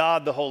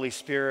God the Holy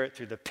Spirit,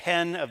 through the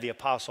pen of the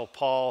Apostle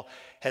Paul,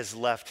 has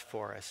left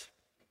for us.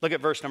 Look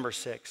at verse number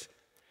 6.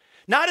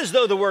 Not as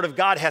though the word of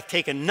God hath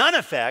taken none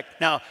effect.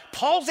 Now,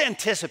 Paul's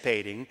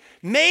anticipating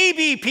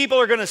maybe people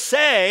are going to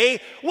say,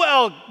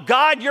 well,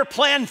 God, your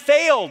plan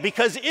failed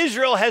because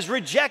Israel has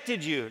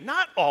rejected you.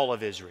 Not all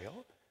of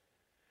Israel.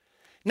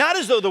 Not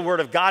as though the word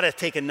of God hath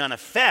taken none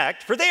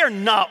effect, for they are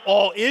not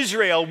all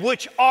Israel,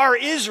 which are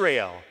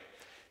Israel.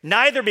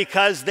 Neither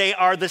because they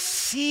are the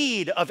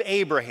seed of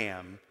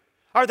Abraham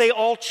are they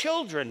all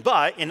children,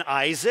 but in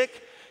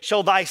Isaac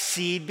shall thy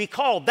seed be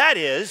called. That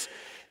is,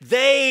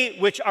 they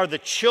which are the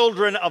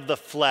children of the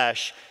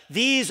flesh,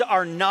 these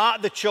are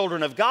not the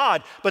children of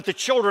God, but the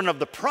children of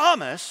the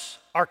promise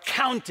are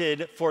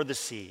counted for the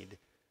seed.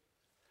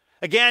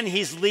 Again,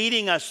 he's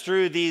leading us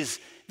through these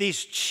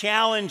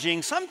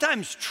challenging,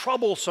 sometimes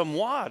troublesome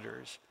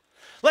waters.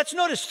 Let's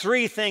notice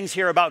three things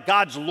here about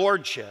God's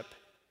lordship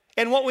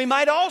and what we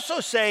might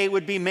also say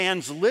would be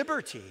man's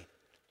liberty.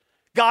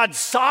 God's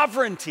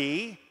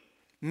sovereignty,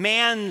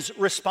 man's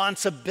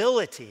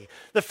responsibility.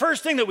 The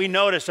first thing that we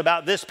notice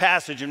about this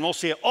passage, and we'll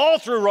see it all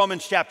through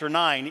Romans chapter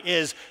 9,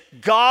 is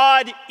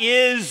God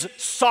is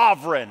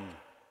sovereign.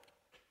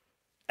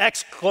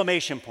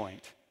 Exclamation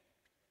point.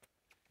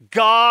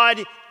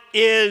 God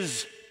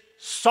is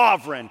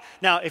sovereign.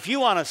 Now, if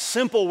you want a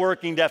simple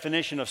working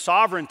definition of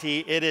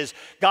sovereignty, it is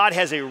God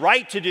has a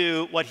right to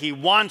do what he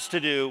wants to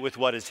do with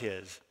what is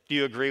his. Do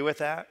you agree with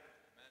that?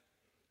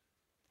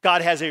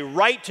 God has a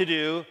right to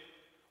do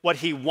what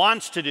he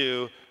wants to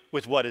do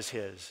with what is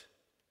his.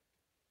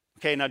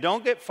 Okay, now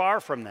don't get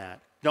far from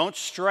that. Don't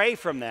stray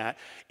from that.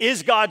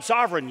 Is God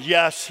sovereign?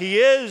 Yes, he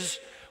is.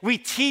 We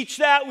teach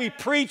that, we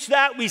preach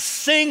that, we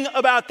sing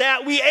about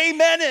that, we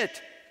amen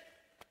it.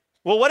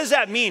 Well, what does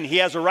that mean? He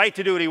has a right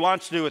to do what he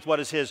wants to do with what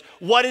is his.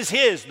 What is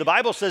his? The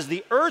Bible says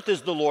the earth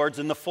is the Lord's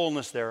and the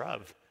fullness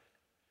thereof.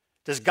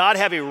 Does God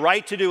have a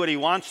right to do what he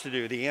wants to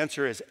do? The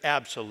answer is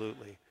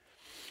absolutely.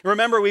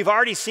 Remember, we've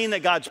already seen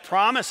that God's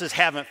promises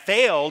haven't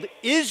failed.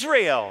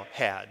 Israel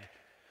had.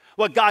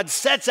 What God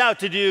sets out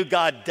to do,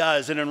 God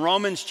does. And in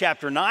Romans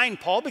chapter 9,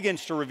 Paul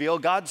begins to reveal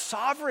God's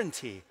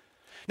sovereignty.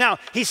 Now,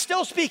 he's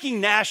still speaking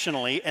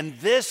nationally, and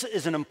this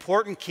is an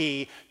important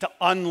key to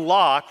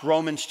unlock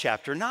Romans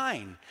chapter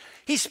 9.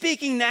 He's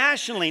speaking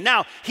nationally.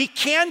 Now, he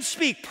can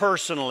speak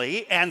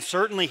personally, and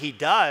certainly he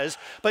does,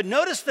 but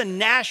notice the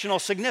national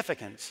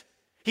significance.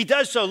 He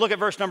does so, look at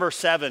verse number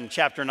 7,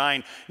 chapter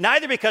 9.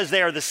 Neither because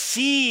they are the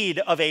seed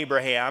of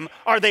Abraham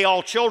are they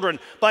all children,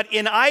 but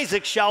in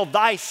Isaac shall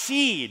thy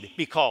seed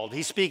be called.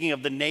 He's speaking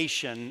of the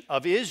nation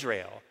of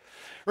Israel.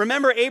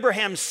 Remember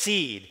Abraham's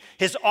seed,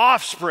 his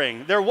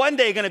offspring. They're one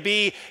day going to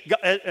be,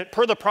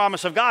 per the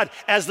promise of God,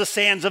 as the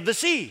sands of the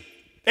sea.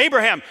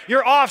 Abraham,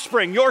 your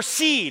offspring, your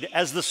seed,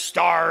 as the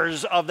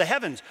stars of the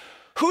heavens.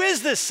 Who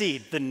is this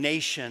seed? The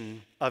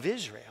nation of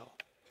Israel.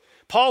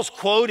 Paul's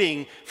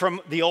quoting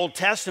from the Old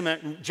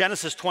Testament,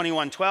 Genesis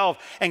 21:12,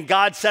 and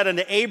God said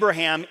unto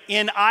Abraham,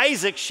 in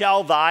Isaac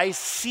shall thy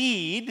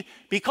seed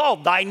be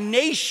called. Thy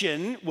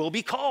nation will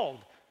be called.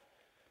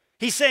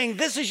 He's saying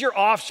this is your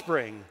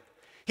offspring.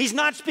 He's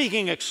not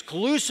speaking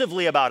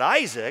exclusively about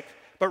Isaac,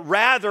 but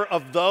rather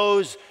of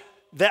those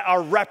that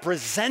are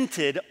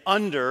represented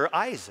under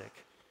Isaac.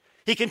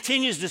 He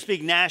continues to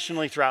speak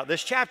nationally throughout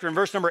this chapter. In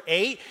verse number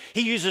 8,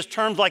 he uses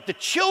terms like the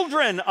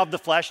children of the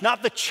flesh,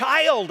 not the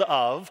child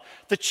of,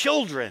 the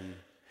children.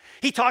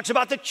 He talks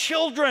about the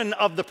children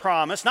of the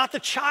promise, not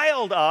the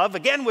child of.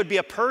 Again, would be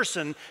a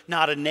person,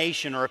 not a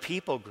nation or a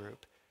people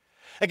group.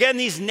 Again,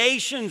 these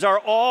nations are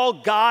all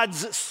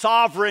God's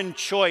sovereign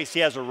choice. He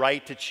has a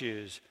right to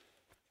choose.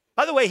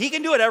 By the way, he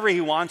can do whatever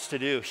he wants to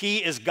do.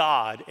 He is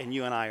God, and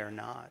you and I are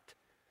not.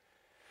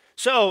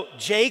 So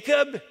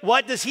Jacob,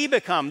 what does he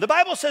become? The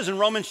Bible says in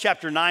Romans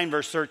chapter 9,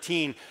 verse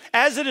 13,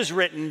 as it is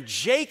written,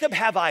 Jacob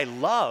have I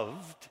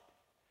loved,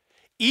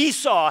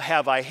 Esau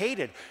have I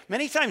hated.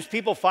 Many times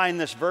people find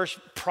this verse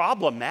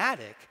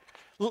problematic.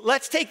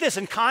 Let's take this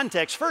in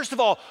context. First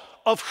of all,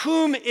 Of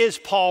whom is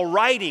Paul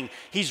writing?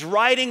 He's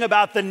writing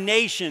about the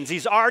nations.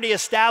 He's already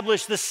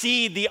established the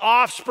seed, the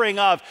offspring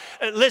of.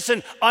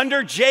 Listen,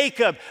 under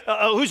Jacob,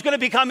 who's going to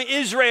become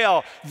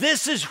Israel,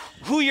 this is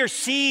who your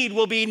seed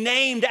will be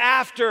named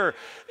after.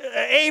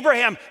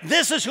 Abraham,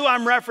 this is who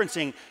I'm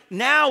referencing.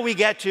 Now we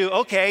get to,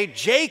 okay,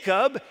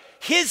 Jacob,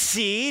 his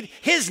seed,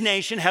 his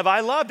nation have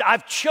I loved.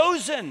 I've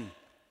chosen.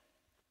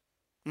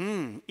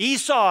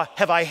 Esau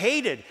have I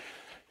hated.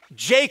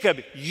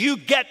 Jacob, you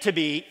get to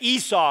be.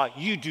 Esau,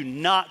 you do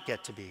not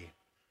get to be.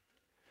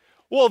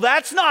 Well,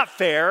 that's not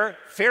fair.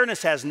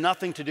 Fairness has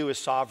nothing to do with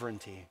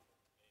sovereignty.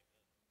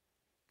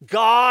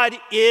 God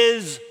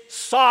is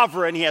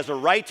sovereign. He has a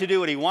right to do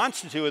what he wants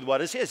to do with what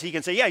is his. He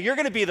can say, yeah, you're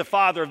going to be the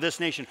father of this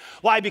nation.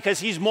 Why? Because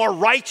he's more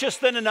righteous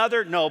than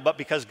another? No, but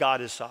because God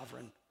is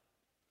sovereign.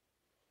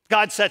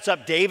 God sets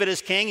up David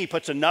as king. He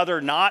puts another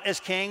not as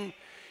king.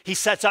 He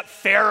sets up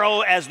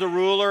Pharaoh as the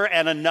ruler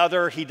and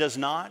another he does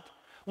not.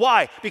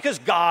 Why? Because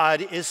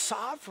God is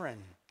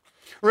sovereign.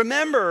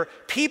 Remember,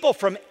 people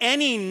from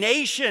any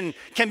nation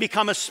can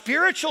become a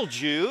spiritual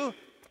Jew,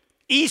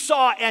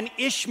 Esau and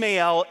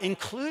Ishmael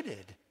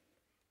included.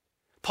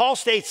 Paul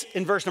states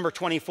in verse number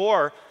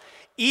 24,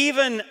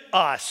 even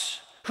us,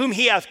 whom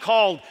he hath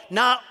called,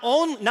 not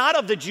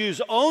of the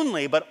Jews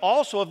only, but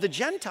also of the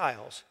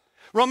Gentiles.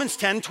 Romans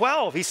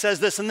 10:12, he says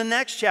this in the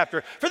next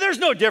chapter. For there's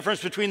no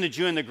difference between the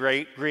Jew and the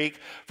Greek,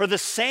 for the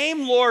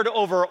same Lord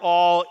over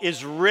all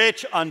is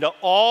rich unto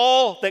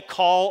all that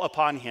call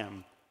upon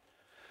him.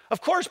 Of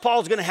course,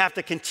 Paul's going to have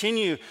to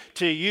continue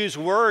to use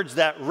words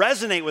that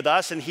resonate with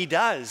us, and he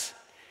does.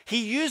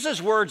 He uses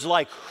words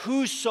like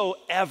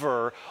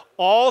whosoever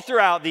all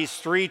throughout these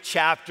 3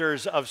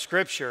 chapters of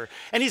Scripture,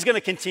 and he's going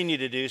to continue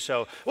to do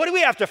so. What do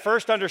we have to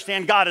first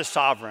understand? God is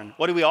sovereign.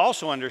 What do we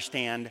also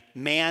understand?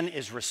 Man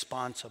is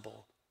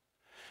responsible.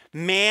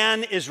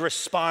 Man is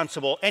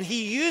responsible, and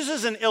he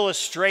uses an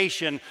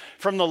illustration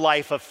from the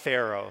life of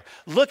Pharaoh.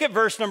 Look at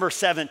verse number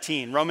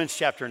 17, Romans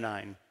chapter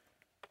 9.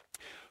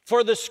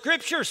 For the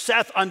scripture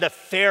saith unto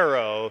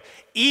Pharaoh,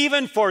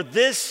 even for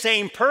this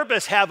same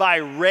purpose have I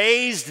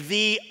raised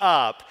thee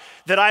up,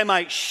 that I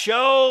might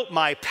show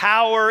my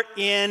power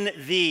in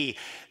thee,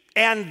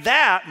 and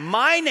that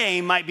my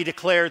name might be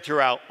declared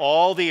throughout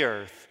all the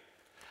earth.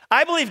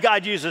 I believe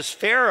God uses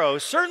Pharaoh,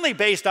 certainly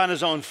based on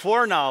his own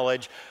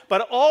foreknowledge,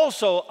 but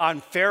also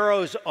on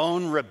Pharaoh's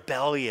own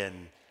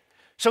rebellion.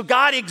 So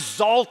God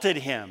exalted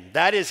him.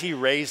 That is, he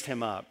raised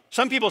him up.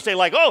 Some people say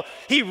like, oh,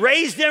 he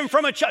raised him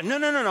from a child.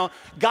 No.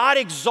 God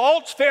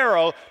exalts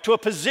Pharaoh to a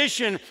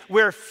position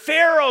where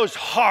Pharaoh's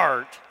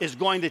heart is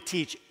going to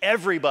teach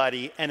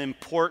everybody an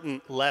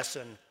important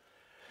lesson.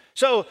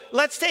 So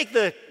let's take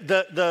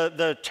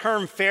the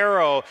term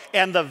Pharaoh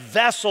and the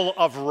vessel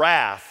of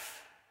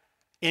wrath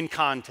in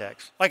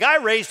context. Like, I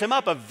raised him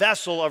up, a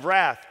vessel of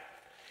wrath.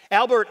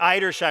 Albert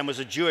Edersheim was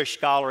a Jewish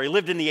scholar. He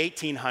lived in the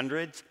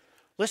 1800s.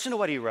 Listen to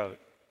what he wrote.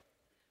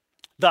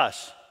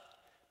 Thus,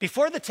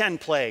 before the 10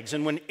 plagues,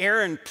 and when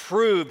Aaron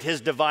proved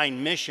his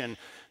divine mission,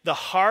 the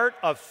heart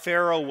of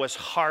Pharaoh was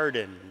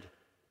hardened,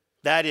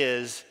 that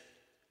is,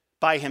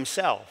 by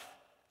himself.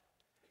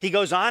 He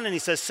goes on and he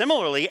says,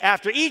 similarly,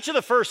 after each of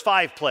the first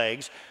 5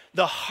 plagues,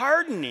 the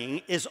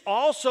hardening is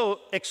also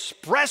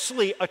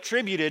expressly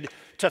attributed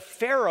to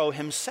Pharaoh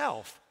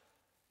himself.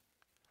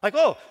 Like,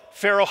 oh,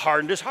 Pharaoh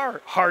hardened his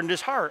heart, hardened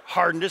his heart,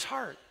 hardened his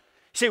heart.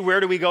 You say, where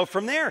do we go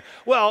from there?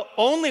 Well,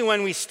 only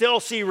when we still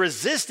see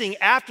resisting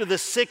after the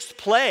 6th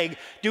plague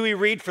do we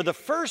read for the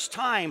first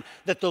time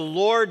that the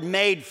Lord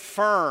made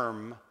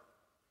firm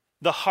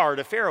the heart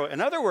of Pharaoh. In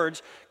other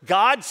words,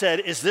 God said,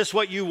 is this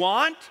what you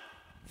want?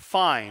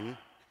 Fine,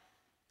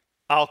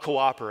 I'll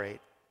cooperate.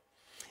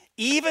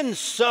 Even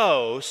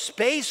so,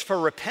 space for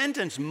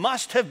repentance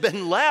must have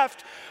been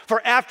left,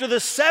 for after the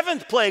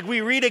 7th plague,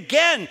 we read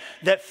again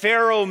that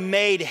Pharaoh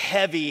made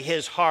heavy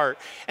his heart.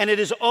 And it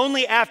is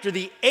only after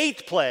the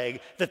 8th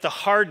plague that the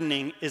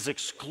hardening is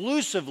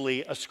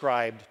exclusively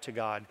ascribed to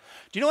God.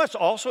 Do you know what's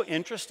also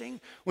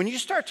interesting? When you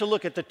start to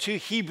look at the 2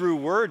 Hebrew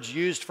words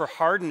used for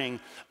hardening,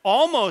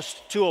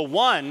 almost to a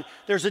one,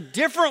 there's a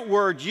different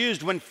word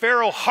used when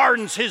Pharaoh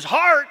hardens his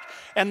heart,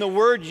 and the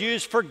word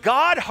used for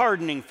God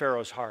hardening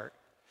Pharaoh's heart.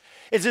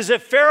 It's as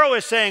if Pharaoh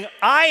is saying,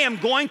 I am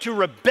going to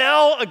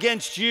rebel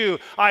against you.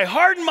 I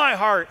harden my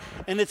heart.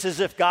 And it's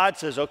as if God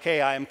says, okay,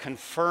 I am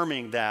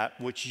confirming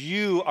that which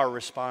you are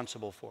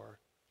responsible for.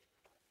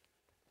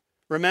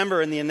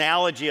 Remember, in the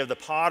analogy of the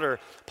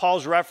potter,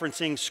 Paul's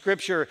referencing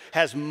Scripture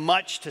has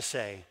much to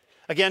say.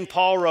 Again,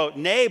 Paul wrote,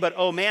 nay, but,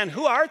 O man,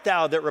 who art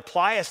thou that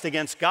repliest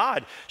against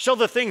God? Shall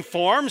the thing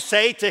formed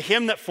say to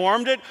him that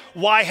formed it,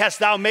 why hast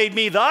thou made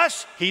me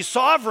thus? He's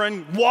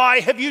sovereign.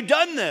 Why have you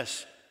done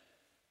this?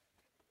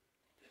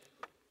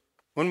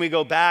 When we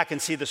go back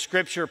and see the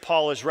scripture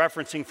Paul is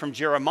referencing from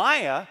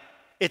Jeremiah,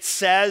 it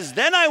says,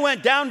 then I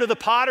went down to the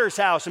potter's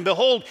house, and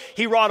behold,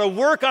 he wrought a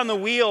work on the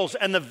wheels,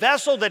 and the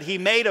vessel that he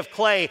made of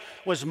clay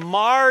was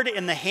marred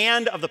in the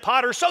hand of the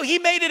potter. So he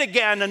made it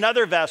again,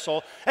 another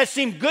vessel, that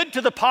seemed good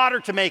to the potter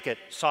to make it.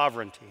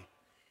 Sovereignty.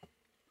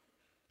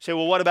 Say,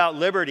 well, what about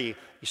liberty?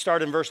 You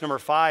start in verse number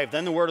 5.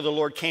 Then the word of the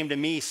Lord came to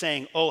me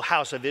saying, O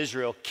house of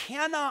Israel,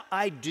 cannot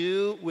I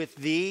do with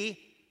thee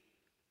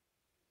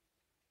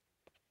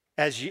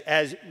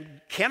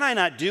can I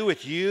not do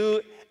with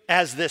you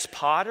as this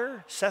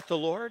potter, saith the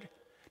Lord?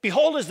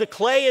 Behold, as the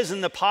clay is in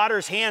the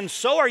potter's hand,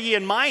 so are ye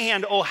in my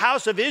hand, O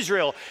house of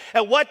Israel.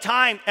 At what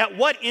time, at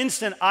what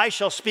instant I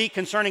shall speak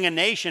concerning a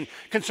nation,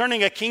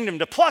 concerning a kingdom,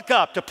 to pluck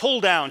up, to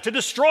pull down, to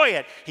destroy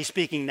it. He's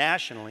speaking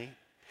nationally.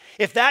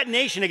 If that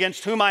nation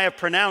against whom I have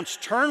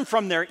pronounced turn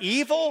from their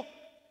evil,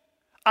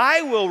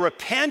 I will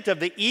repent of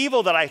the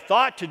evil that I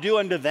thought to do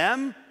unto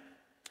them.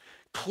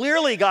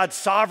 Clearly, God's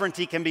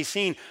sovereignty can be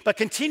seen, but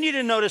continue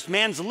to notice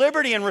man's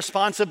liberty and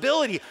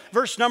responsibility.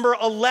 Verse number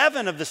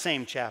 11 of the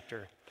same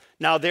chapter.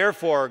 Now,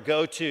 therefore,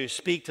 go to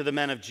speak to the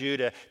men of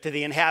Judah, to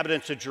the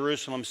inhabitants of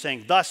Jerusalem,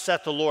 saying, Thus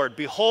saith the Lord,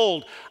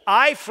 Behold,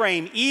 I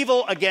frame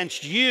evil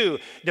against you,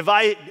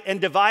 devise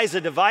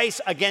a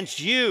device against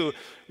you.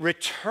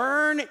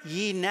 Return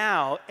ye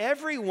now,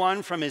 every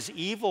one from his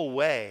evil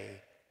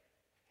way,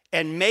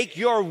 and make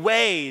your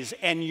ways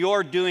and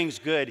your doings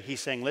good.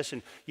 He's saying,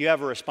 listen, you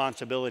have a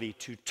responsibility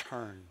to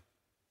turn.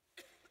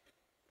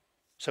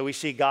 So we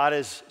see God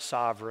is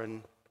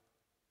sovereign,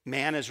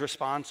 man is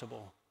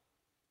responsible.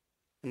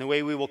 And the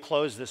way we will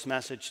close this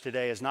message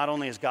today is not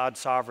only is God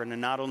sovereign and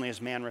not only is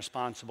man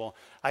responsible,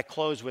 I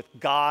close with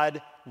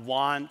God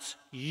wants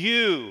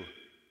you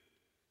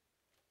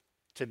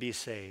to be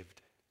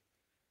saved.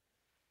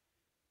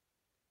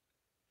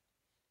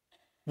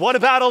 What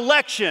about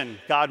election?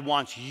 God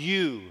wants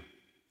you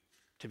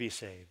to be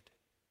saved.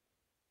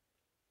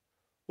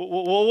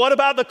 Well, what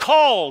about the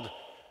called,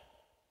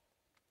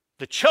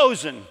 the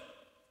chosen?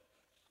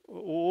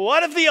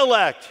 What of the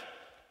elect?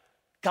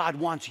 God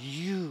wants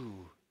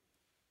you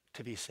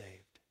to be saved.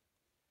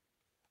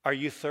 Are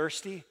you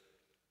thirsty?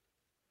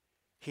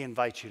 He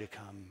invites you to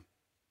come.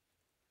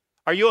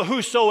 Are you a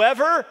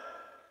whosoever?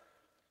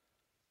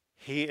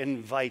 He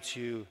invites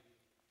you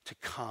to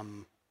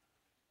come.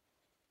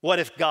 What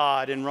if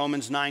God, in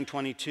Romans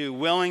 9:22,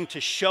 willing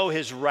to show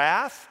his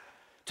wrath,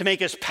 to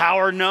make his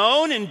power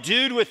known,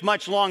 endued with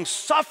much long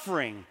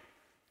suffering?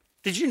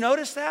 Did you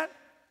notice that?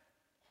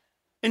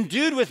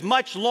 Endued with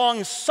much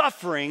long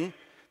suffering,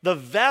 the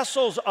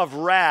vessels of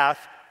wrath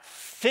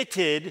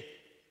fitted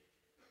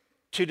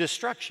to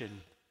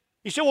destruction.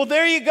 You say, well,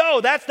 there you go.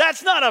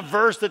 That's not a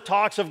verse that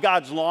talks of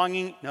God's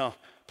longing. No,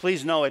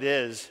 please know it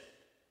is.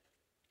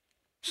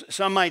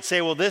 Some might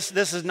say, well, this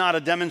is not a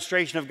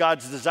demonstration of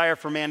God's desire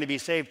for man to be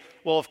saved.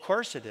 Well, of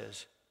course it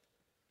is.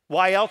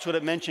 Why else would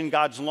it mention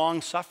God's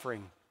long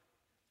suffering?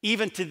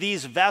 Even to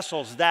these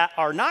vessels that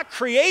are not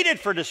created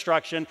for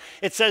destruction,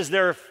 it says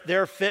they're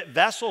fit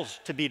vessels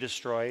to be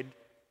destroyed.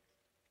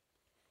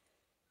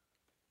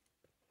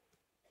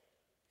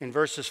 In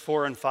verses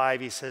 4 and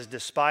 5, he says,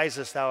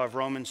 Despisest thou of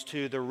Romans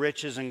 2 the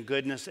riches and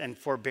goodness and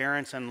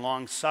forbearance and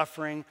long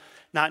suffering,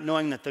 not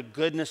knowing that the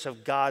goodness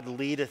of God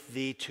leadeth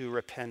thee to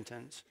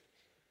repentance.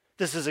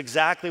 This is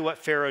exactly what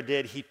Pharaoh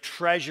did. He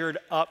treasured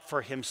up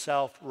for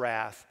himself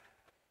wrath.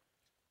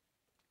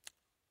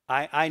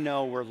 I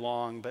know we're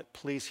long, but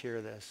please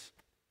hear this.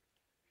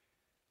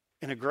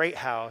 In a great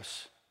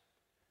house,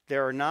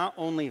 there are not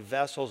only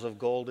vessels of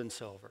gold and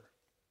silver,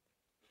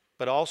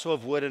 but also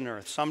of wood and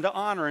earth, some to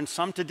honor and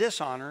some to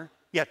dishonor.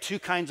 Yeah, two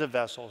kinds of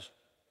vessels.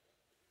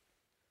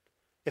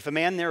 If a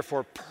man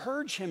therefore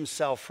purge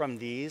himself from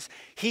these,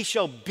 he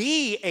shall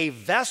be a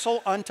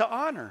vessel unto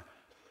honor.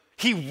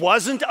 He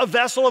wasn't a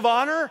vessel of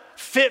honor,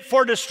 fit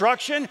for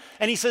destruction.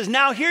 And he says,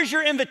 now here's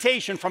your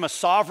invitation from a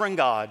sovereign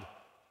God.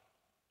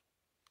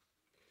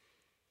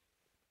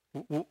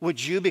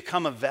 Would you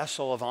become a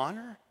vessel of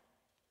honor?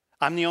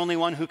 I'm the only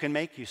one who can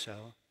make you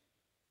so.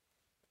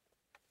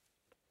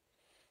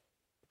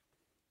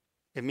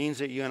 It means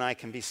that you and I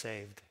can be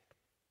saved.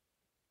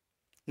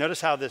 Notice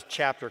how this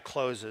chapter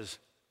closes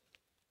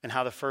and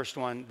how the first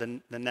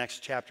one, the next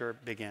chapter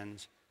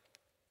begins.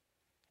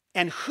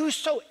 And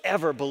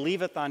whosoever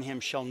believeth on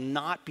him shall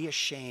not be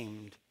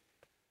ashamed.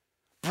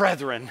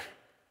 Brethren,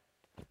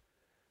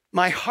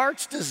 my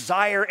heart's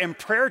desire and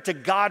prayer to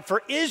God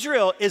for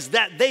Israel is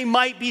that they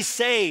might be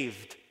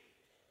saved.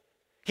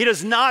 He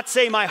does not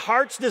say, my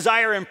heart's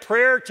desire and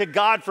prayer to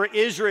God for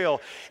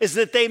Israel is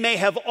that they may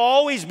have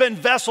always been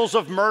vessels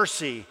of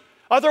mercy.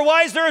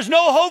 Otherwise, there is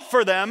no hope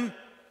for them.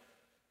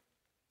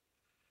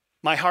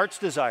 My heart's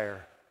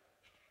desire,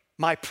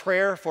 my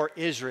prayer for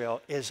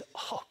Israel is,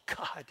 oh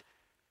God,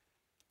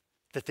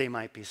 that they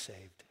might be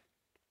saved.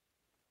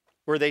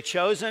 Were they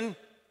chosen?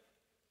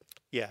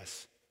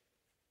 Yes.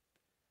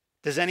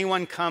 Does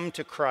anyone come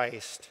to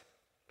Christ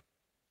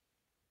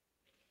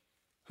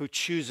who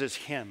chooses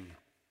him?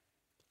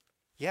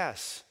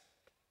 Yes.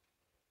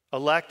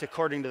 Elect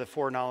according to the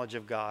foreknowledge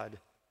of God,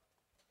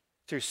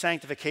 through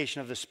sanctification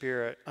of the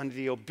Spirit, under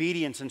the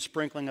obedience and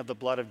sprinkling of the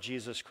blood of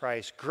Jesus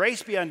Christ.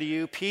 Grace be unto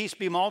you, peace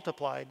be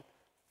multiplied.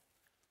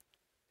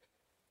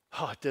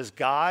 Oh, does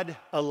God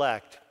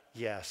elect?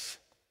 Yes.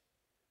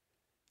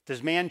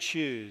 Does man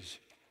choose?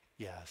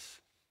 Yes.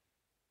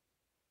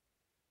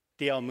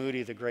 D.L.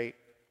 Moody, the great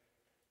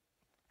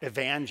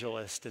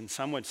evangelist, and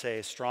some would say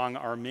a strong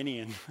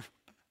Arminian.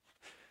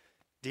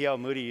 D.L.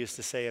 Moody used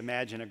to say,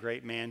 imagine a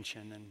great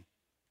mansion, and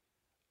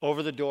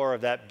over the door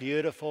of that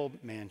beautiful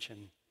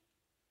mansion,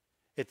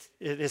 it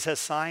is a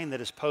sign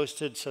that is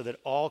posted so that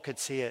all could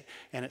see it,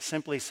 and it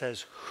simply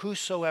says,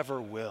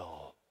 whosoever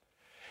will.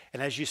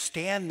 And as you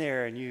stand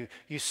there and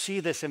you see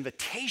this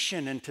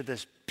invitation into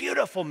this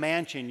beautiful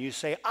mansion, you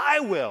say, I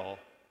will.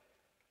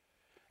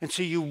 And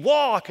so you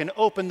walk and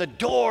open the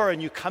door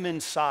and you come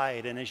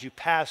inside. And as you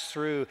pass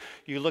through,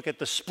 you look at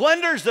the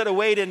splendors that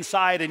await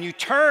inside, and you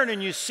turn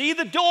and you see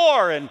the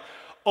door, and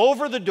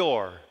over the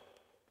door,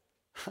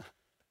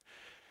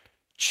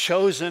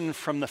 chosen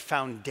from the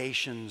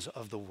foundations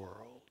of the world.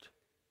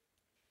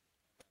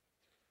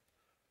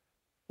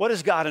 What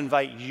does God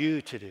invite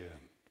you to do?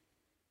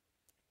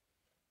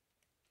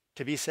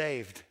 To be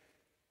saved.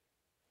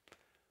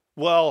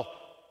 Well,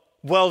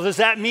 does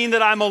that mean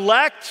that I'm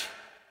elect?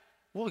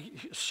 Well,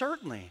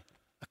 certainly,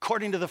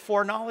 according to the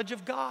foreknowledge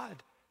of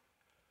God.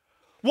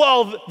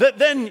 Well,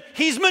 then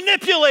he's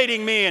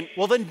manipulating me, and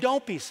well, then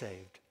don't be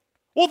saved.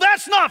 Well,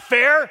 that's not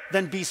fair.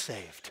 Then be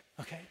saved,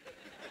 okay?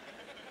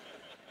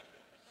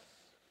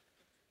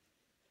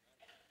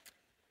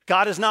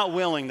 God is not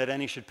willing that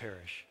any should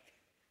perish,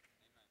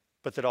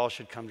 but that all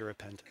should come to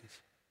repentance.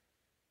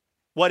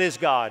 What is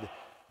God?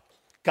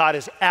 God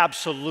is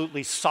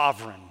absolutely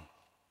sovereign.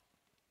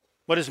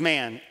 What is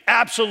man?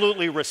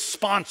 Absolutely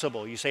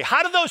responsible. You say,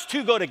 how do those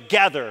two go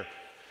together?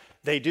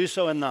 They do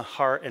so in the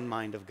heart and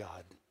mind of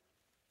God.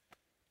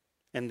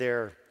 And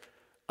there,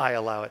 I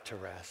allow it to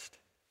rest.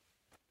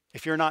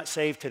 If you're not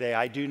saved today,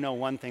 I do know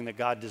one thing that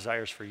God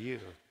desires for you,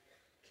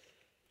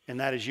 and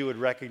that is you would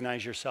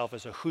recognize yourself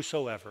as a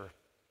whosoever,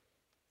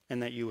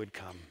 and that you would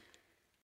come.